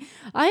time like,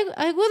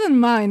 I wouldn't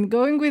mind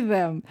going with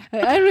them.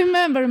 I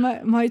remember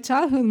my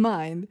childhood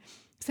mind.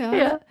 So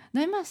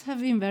that must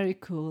have been very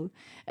cool.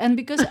 And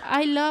because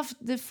I loved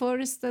the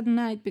forest at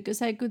night,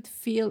 because I could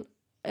feel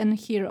and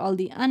hear all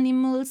the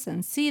animals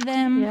and see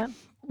them. Yeah.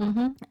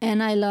 Mm-hmm.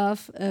 And I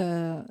love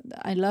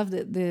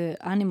the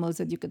animals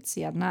that you could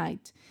see at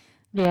night.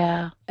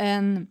 Yeah.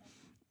 And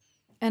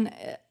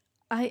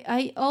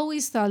I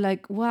always thought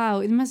like,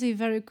 wow, it must be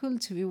very cool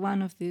to be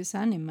one of these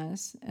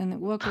animals and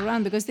walk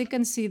around, because they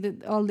can see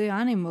all the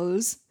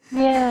animals.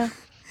 Yeah.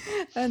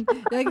 And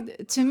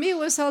like, to me it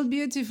was all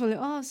beautiful.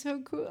 Oh, so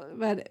cool.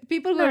 But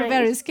people were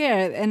very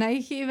scared, and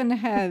I even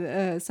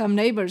had some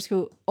neighbors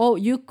who,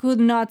 you could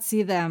not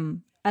see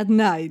them at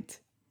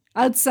night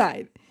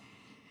outside.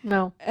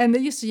 No. And they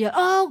used to yell,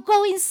 "Oh,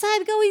 go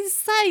inside, go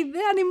inside!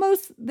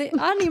 The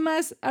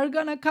animals are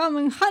gonna come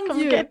and hunt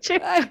you." Get you.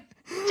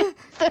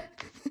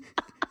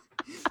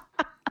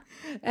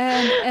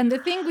 And the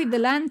thing with the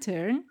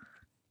lantern,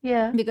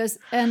 because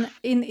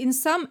in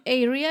some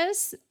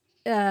areas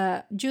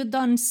you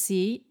don't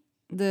see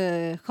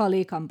the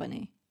Holly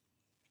Company.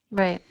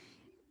 Right.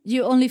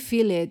 You only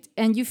feel it,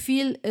 and you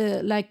feel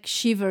like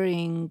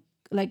shivering,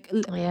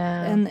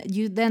 and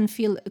you then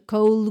feel a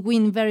cold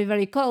wind, very,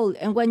 very cold.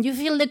 And when you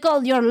feel the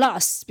cold, you're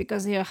lost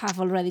because they have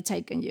already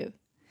taken you.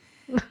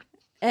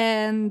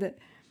 And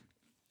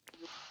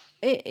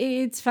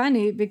it's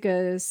funny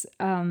because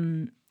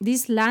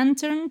this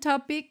lantern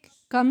topic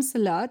comes a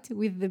lot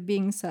with the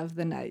beings of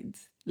the night,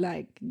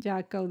 like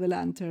Jackal the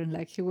Lantern,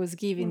 like he was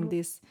giving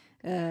this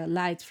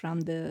light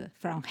from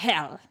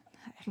hell.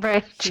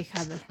 Right. He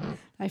had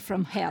like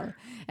from hell.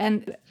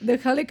 And the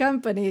Holly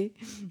Company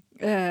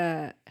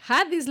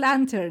had these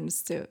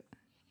lanterns too.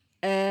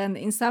 And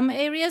in some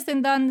areas they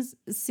don't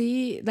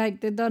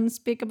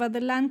speak about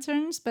the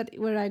lanterns, but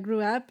where I grew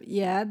up,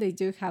 they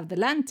do have the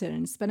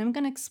lanterns. But I'm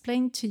going to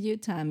explain to you,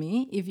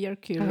 Tammy, if you're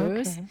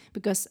curious,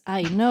 because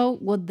I know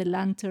what the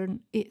lantern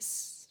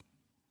is.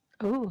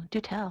 Oh,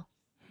 do tell.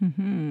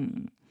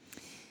 Mm-hmm.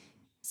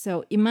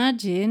 So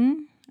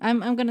imagine, I'm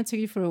going to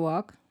take you for a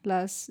walk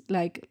last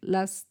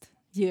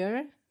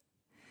year.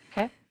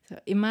 Okay. So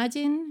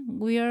imagine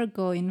we are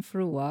going for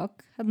a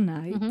walk at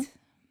night,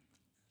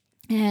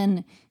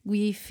 and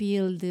we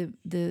feel the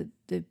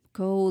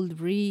cold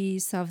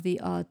breeze of the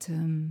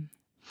autumn,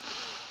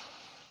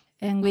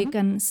 and we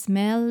can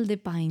smell the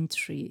pine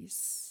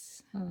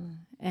trees,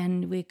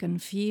 and we can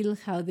feel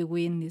how the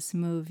wind is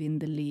moving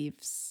the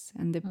leaves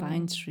and the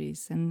pine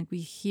trees, and we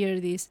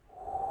hear this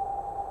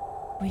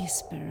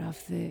whisper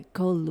of the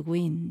cold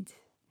wind.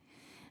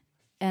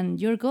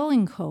 And you're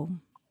going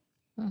home,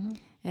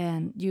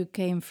 and you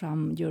came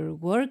from your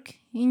work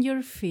in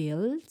your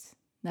field,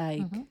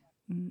 like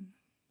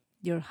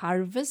your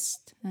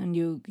harvest, and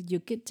you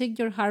could take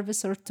your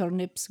harvest or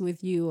turnips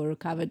with you, or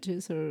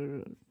cabbages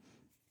or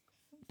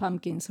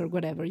pumpkins or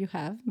whatever you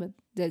have. But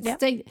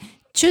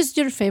choose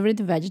your favorite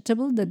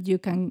vegetable that you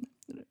can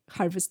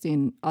harvest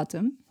in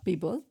autumn,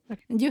 people.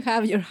 And you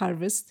have your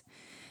harvest,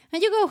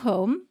 and you go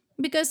home.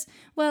 Because,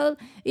 well,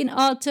 in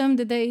autumn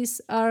the days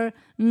are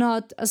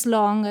not as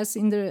long as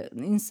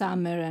in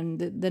summer, and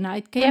the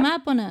night came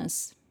up on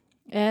us,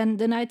 and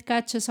the night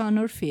catches on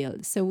our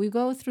field. So we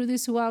go through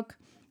this walk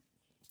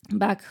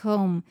back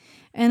home,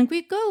 and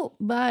we go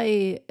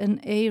by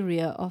an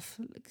area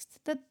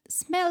that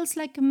smells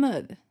like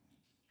mud.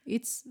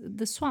 It's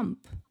the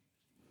swamp.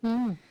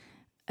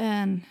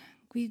 And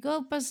we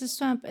go past the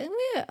swamp, and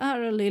we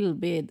are a little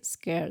bit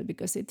scared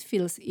because it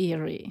feels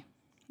eerie.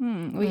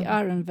 We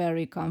aren't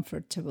very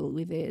comfortable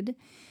with it.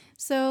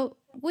 So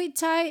we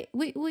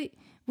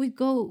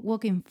go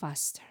walking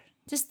faster,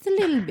 just a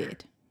little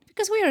bit,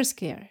 because we are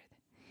scared.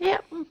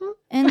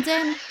 And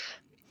then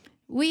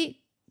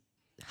we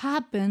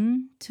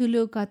happen to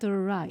look at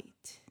our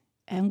right,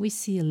 and we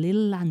see a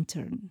little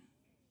lantern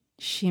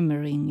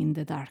shimmering in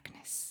the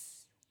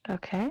darkness.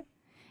 Okay.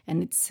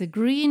 And it's a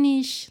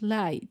greenish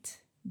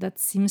light that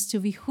seems to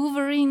be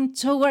hovering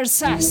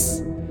towards us.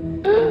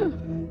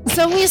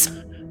 So we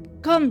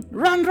come,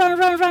 run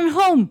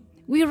home.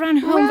 We run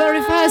home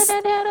very fast.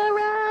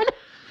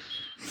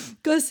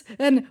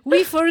 And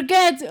we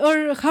forget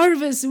our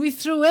harvest. We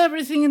throw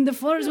everything in the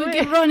forest. We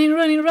keep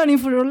running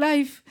for our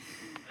life.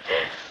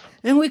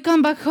 And we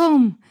come back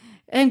home,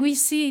 and we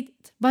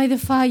sit by the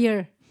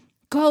fire,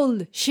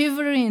 cold,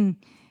 shivering.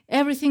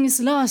 Everything is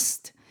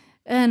lost.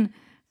 And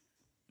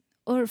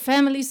our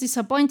family is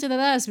disappointed at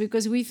us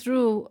because we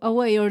threw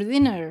away our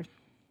dinner.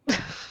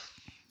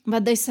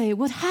 But they say,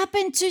 "What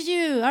happened to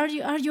you? Are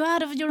you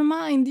out of your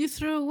mind? You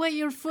threw away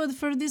your food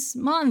for this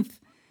month.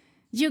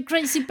 You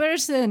crazy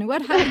person.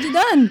 What have you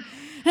done?"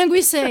 And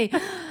we say,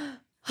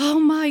 "Oh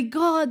my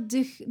God,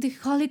 the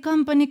Holly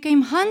Company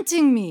came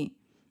hunting me.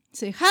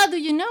 So how do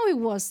you know it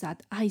was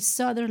that? I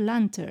saw their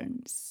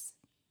lanterns.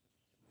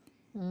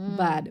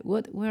 But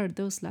what were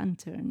those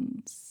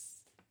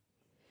lanterns?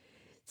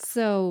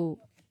 So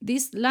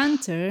these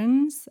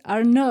lanterns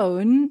are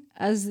known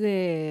as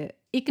the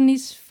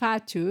ignis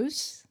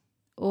fatuus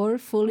or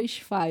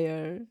foolish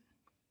fire.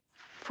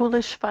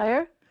 Foolish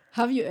fire?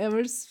 Have you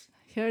ever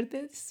heard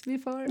this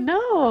before?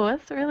 No,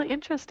 that's really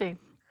interesting.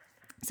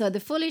 So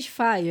the foolish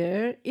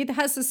fire, it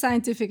has a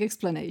scientific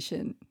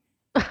explanation.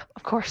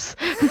 Of course.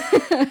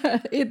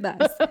 It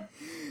does.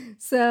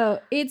 So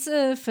it's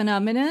a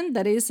phenomenon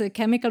that is a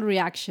chemical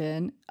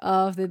reaction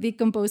of the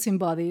decomposing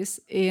bodies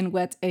in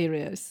wet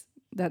areas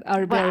that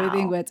are buried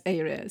in Wow. wet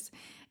areas.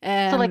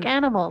 So like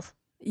animals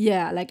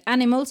Yeah, like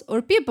animals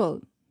or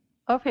people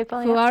or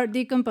people, who yeah. are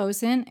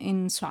decomposing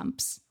in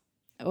swamps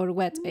or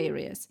wet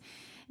areas.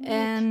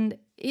 And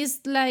it's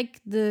like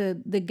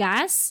the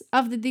gas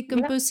of the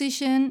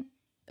decomposition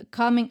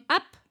coming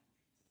up,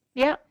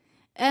 Yeah.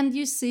 and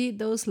you see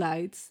those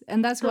lights,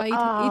 and that's why it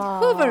Oh,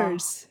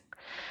 hovers.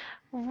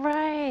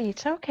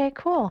 right. Okay,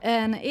 cool.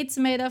 And it's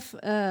made of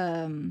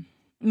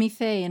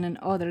methane and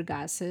other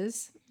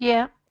gases.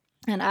 Yeah.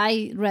 And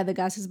I read the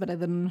gases, but I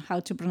don't know how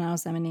to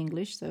pronounce them in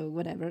English, so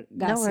whatever.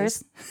 No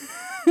worries.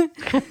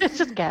 Gases. It's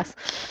just gas.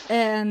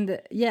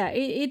 And yeah,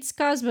 it's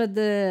caused by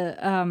the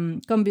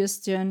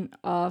combustion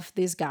of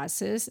these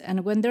gases.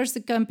 And when there's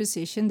the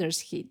composition, there's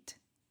heat.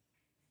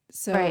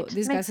 So Right.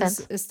 these Makes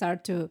gases sense.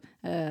 start to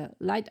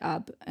light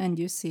up, and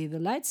you see the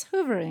lights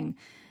hovering.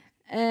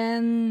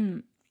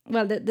 And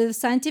well, the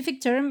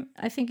scientific term,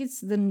 I think it's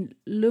the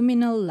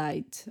luminal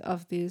light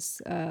of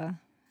these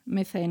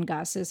methane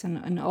gases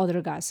and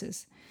other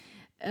gases.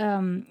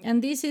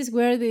 And this is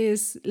where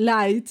this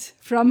light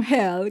from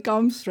hell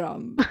comes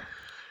from.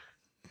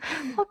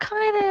 Well,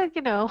 kind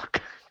of,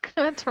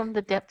 it's from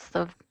the depths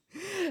of.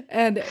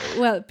 And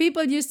well,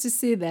 people used to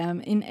see them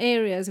in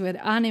areas where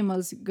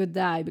animals could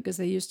die because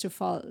they used to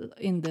fall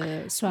in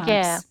the swamps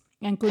Yeah.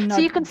 and could So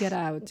not you can get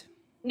out.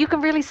 you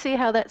can really see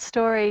how that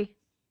story,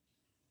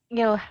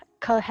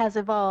 has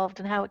evolved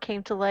and how it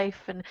came to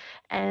life,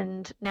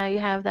 and now you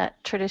have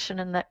that tradition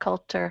and that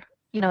culture,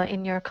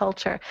 in your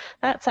culture.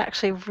 That's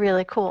actually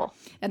really cool.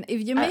 And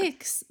if you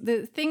mix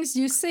the things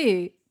you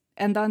see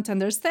and don't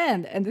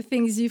understand and the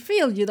things you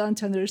feel you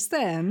don't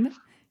understand,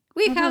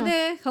 we have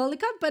the Holy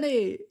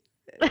Company.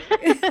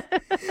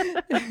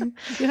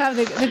 You have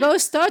the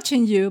ghost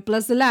touching you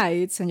plus the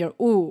lights, and you're,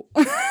 ooh,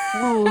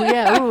 Ooh,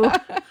 yeah, ooh.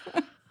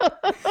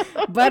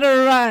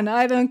 better run.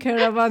 I don't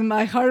care about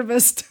my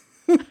harvest.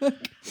 You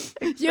take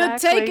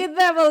Exactly. it,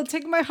 devil.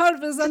 Take my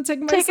harvest and take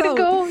my Take it soul. and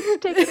go.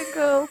 Take it and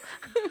go.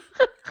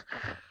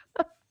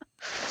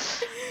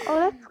 Oh,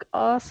 that's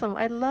awesome.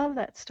 I love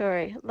that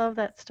story. Love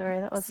that story.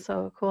 That was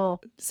so cool.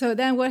 So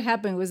then what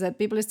happened was that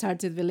people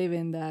started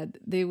believing that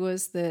there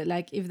was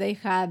if they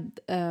had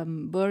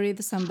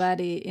buried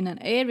somebody in an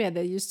area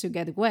that used to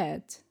get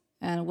wet,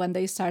 and when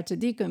they started to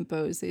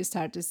decompose, they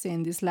started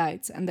seeing these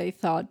lights, and they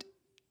thought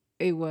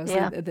it was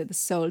Yeah. the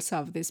souls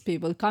of these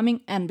people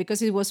coming, and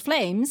because it was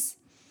flames,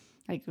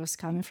 like it was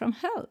coming from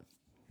hell.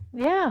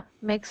 Yeah,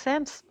 makes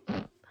sense.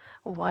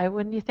 Why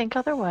wouldn't you think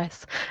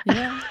otherwise?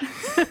 Yeah.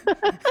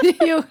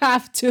 You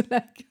have to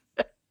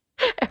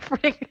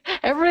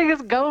Everything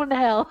is going to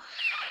hell.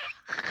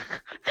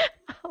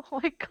 Oh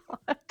my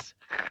God.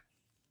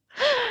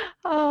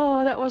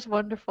 Oh, that was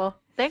wonderful.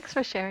 Thanks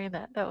for sharing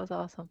that. That was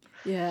awesome.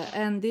 Yeah,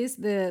 and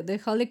the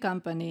Holy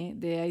Company,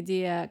 the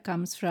idea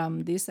comes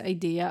from this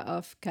idea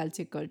of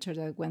Celtic culture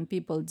that when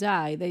people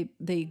die,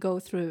 they go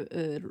through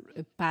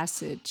a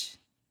passage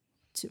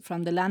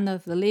from the land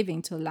of the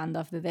living to the land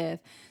of the dead.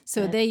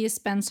 So they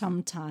spend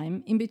some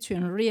time in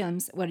between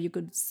realms where you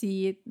could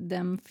see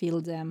them, feel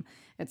them,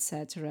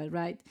 etc.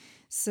 Right?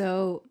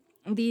 So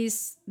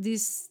this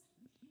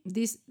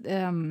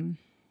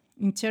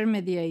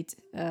intermediate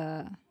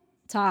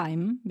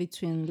time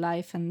between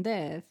life and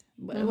death,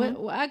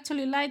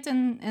 actually light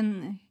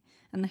and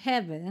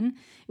heaven,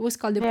 it was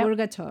called the Yeah.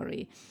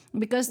 purgatory,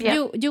 because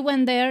Yeah. you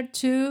went there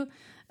to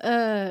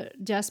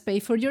just pay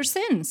for your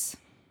sins.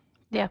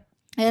 Yeah.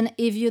 And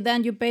if you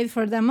paid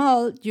for them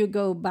all, you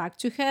go back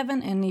to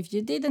heaven, and if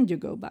you didn't, you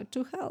go back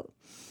to hell.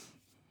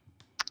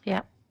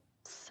 Yeah.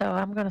 So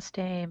I'm going to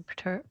stay in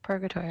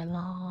purgatory a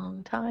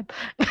long time.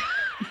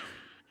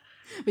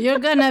 You're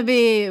gonna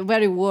be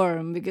very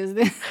warm because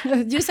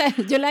you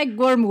said you like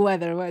warm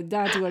weather. Well,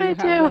 that's where I you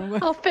have warm do.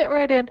 weather. I'll fit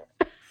right in.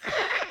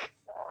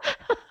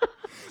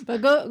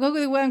 But go with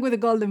the one with the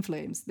golden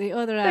flames. The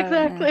other are,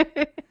 Exactly.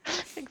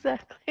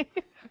 Exactly.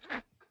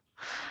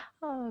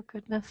 Oh,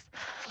 goodness.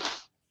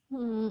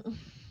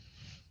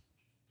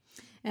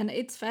 And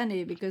it's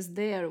funny because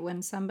there,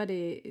 when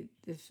somebody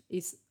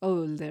is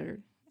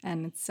older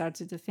and it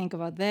started to think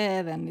about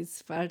death, and it's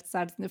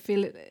starting to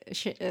feel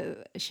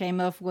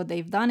ashamed of what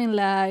they've done in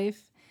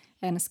life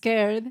and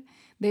scared,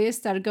 they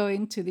start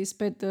going to this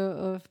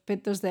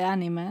petos de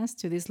animas,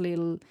 to these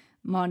little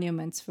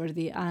monuments for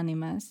the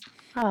animas,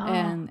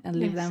 and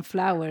leave them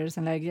flowers,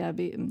 and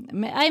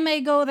I may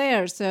go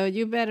there, so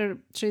you better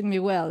treat me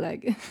well.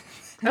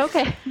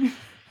 Okay.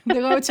 They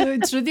go to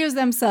introduce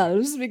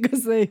themselves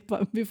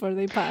before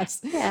they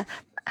pass. Yeah.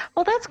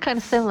 Well, that's kind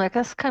of similar.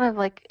 That's kind of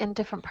like in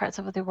different parts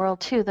of the world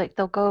too. Like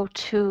they'll go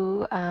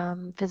to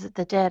visit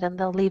the dead and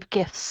they'll leave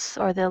gifts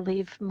or they'll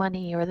leave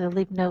money or they'll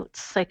leave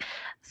notes. Like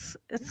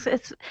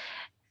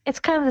it's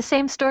kind of the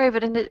same story,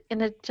 but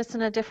just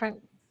in a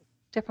different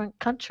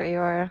country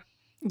or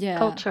Yeah.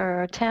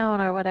 culture or town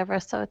or whatever.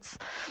 So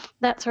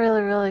that's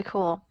really, really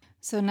cool.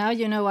 So now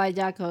you know why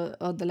Jack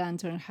of the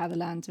Lantern had a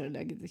lantern.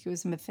 Like he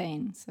was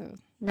methane. So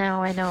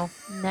Now I know.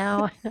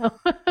 Now I know.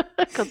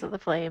 Because of the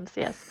flames,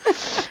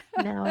 yes.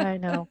 Now I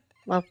know.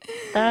 Well,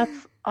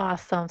 that's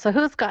awesome. So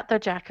who's got their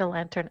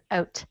jack-o'-lantern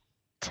out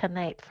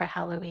tonight for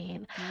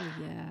Halloween? oh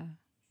yeah.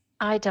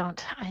 I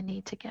don't. I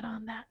need to get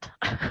on that.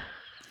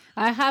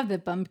 I have the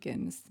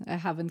pumpkins. I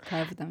haven't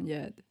carved them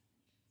yet.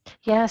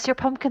 Yes, your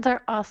pumpkins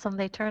are awesome.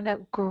 They turned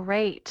out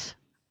great.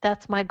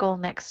 That's my goal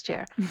next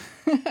year.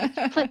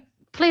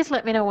 Please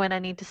let me know when I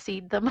need to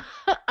seed them.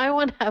 I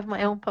want to have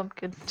my own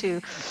pumpkins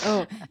too.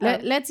 Oh,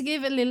 let's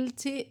give a little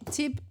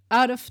tip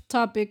out of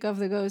topic of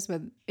the ghost,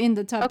 but in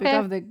the topic Okay.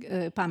 of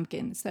the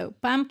pumpkin. So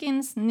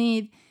pumpkins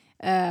need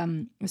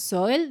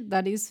soil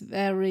that is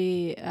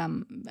very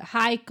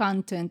high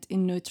content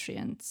in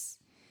nutrients.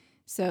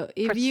 So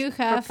if you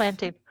have for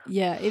planting.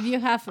 yeah, if you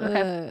have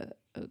Okay.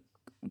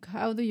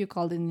 how do you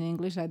call it in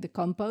English, like the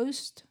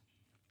compost?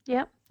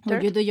 Yep. Or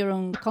Dirt. you do your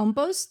own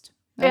compost?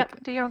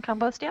 Yep. Do your own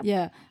compost. Yep.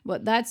 Yeah,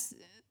 but that's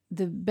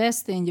the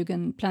best thing you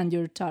can plant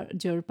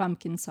your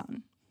pumpkins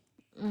on.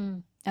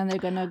 Mm. And they're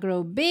gonna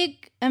grow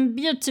big and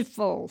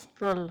beautiful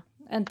Well,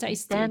 and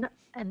tasty. and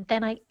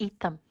then I eat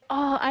them.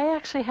 Oh, I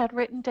actually had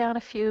written down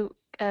a few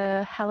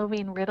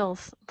Halloween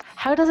riddles.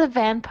 How does a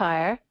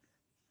vampire,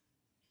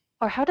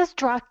 or how does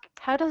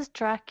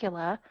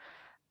Dracula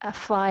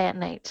fly at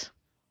night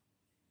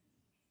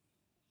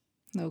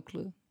No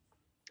clue.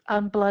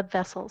 on blood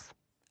vessels?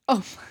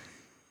 Oh,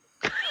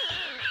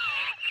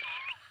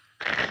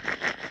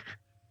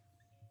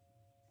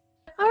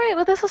 All right.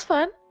 Well, this was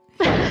fun.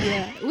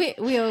 yeah.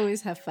 We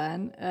always have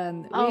fun,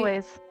 and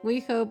Always. we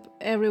hope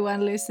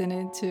everyone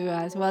listening to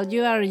us. Well,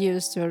 you are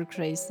used to our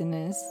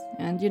craziness,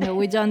 and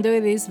we don't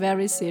do this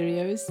very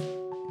serious.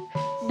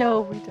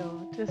 No, we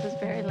don't. This is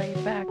very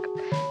laid back,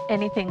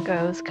 anything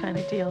goes kind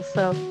of deal.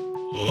 So.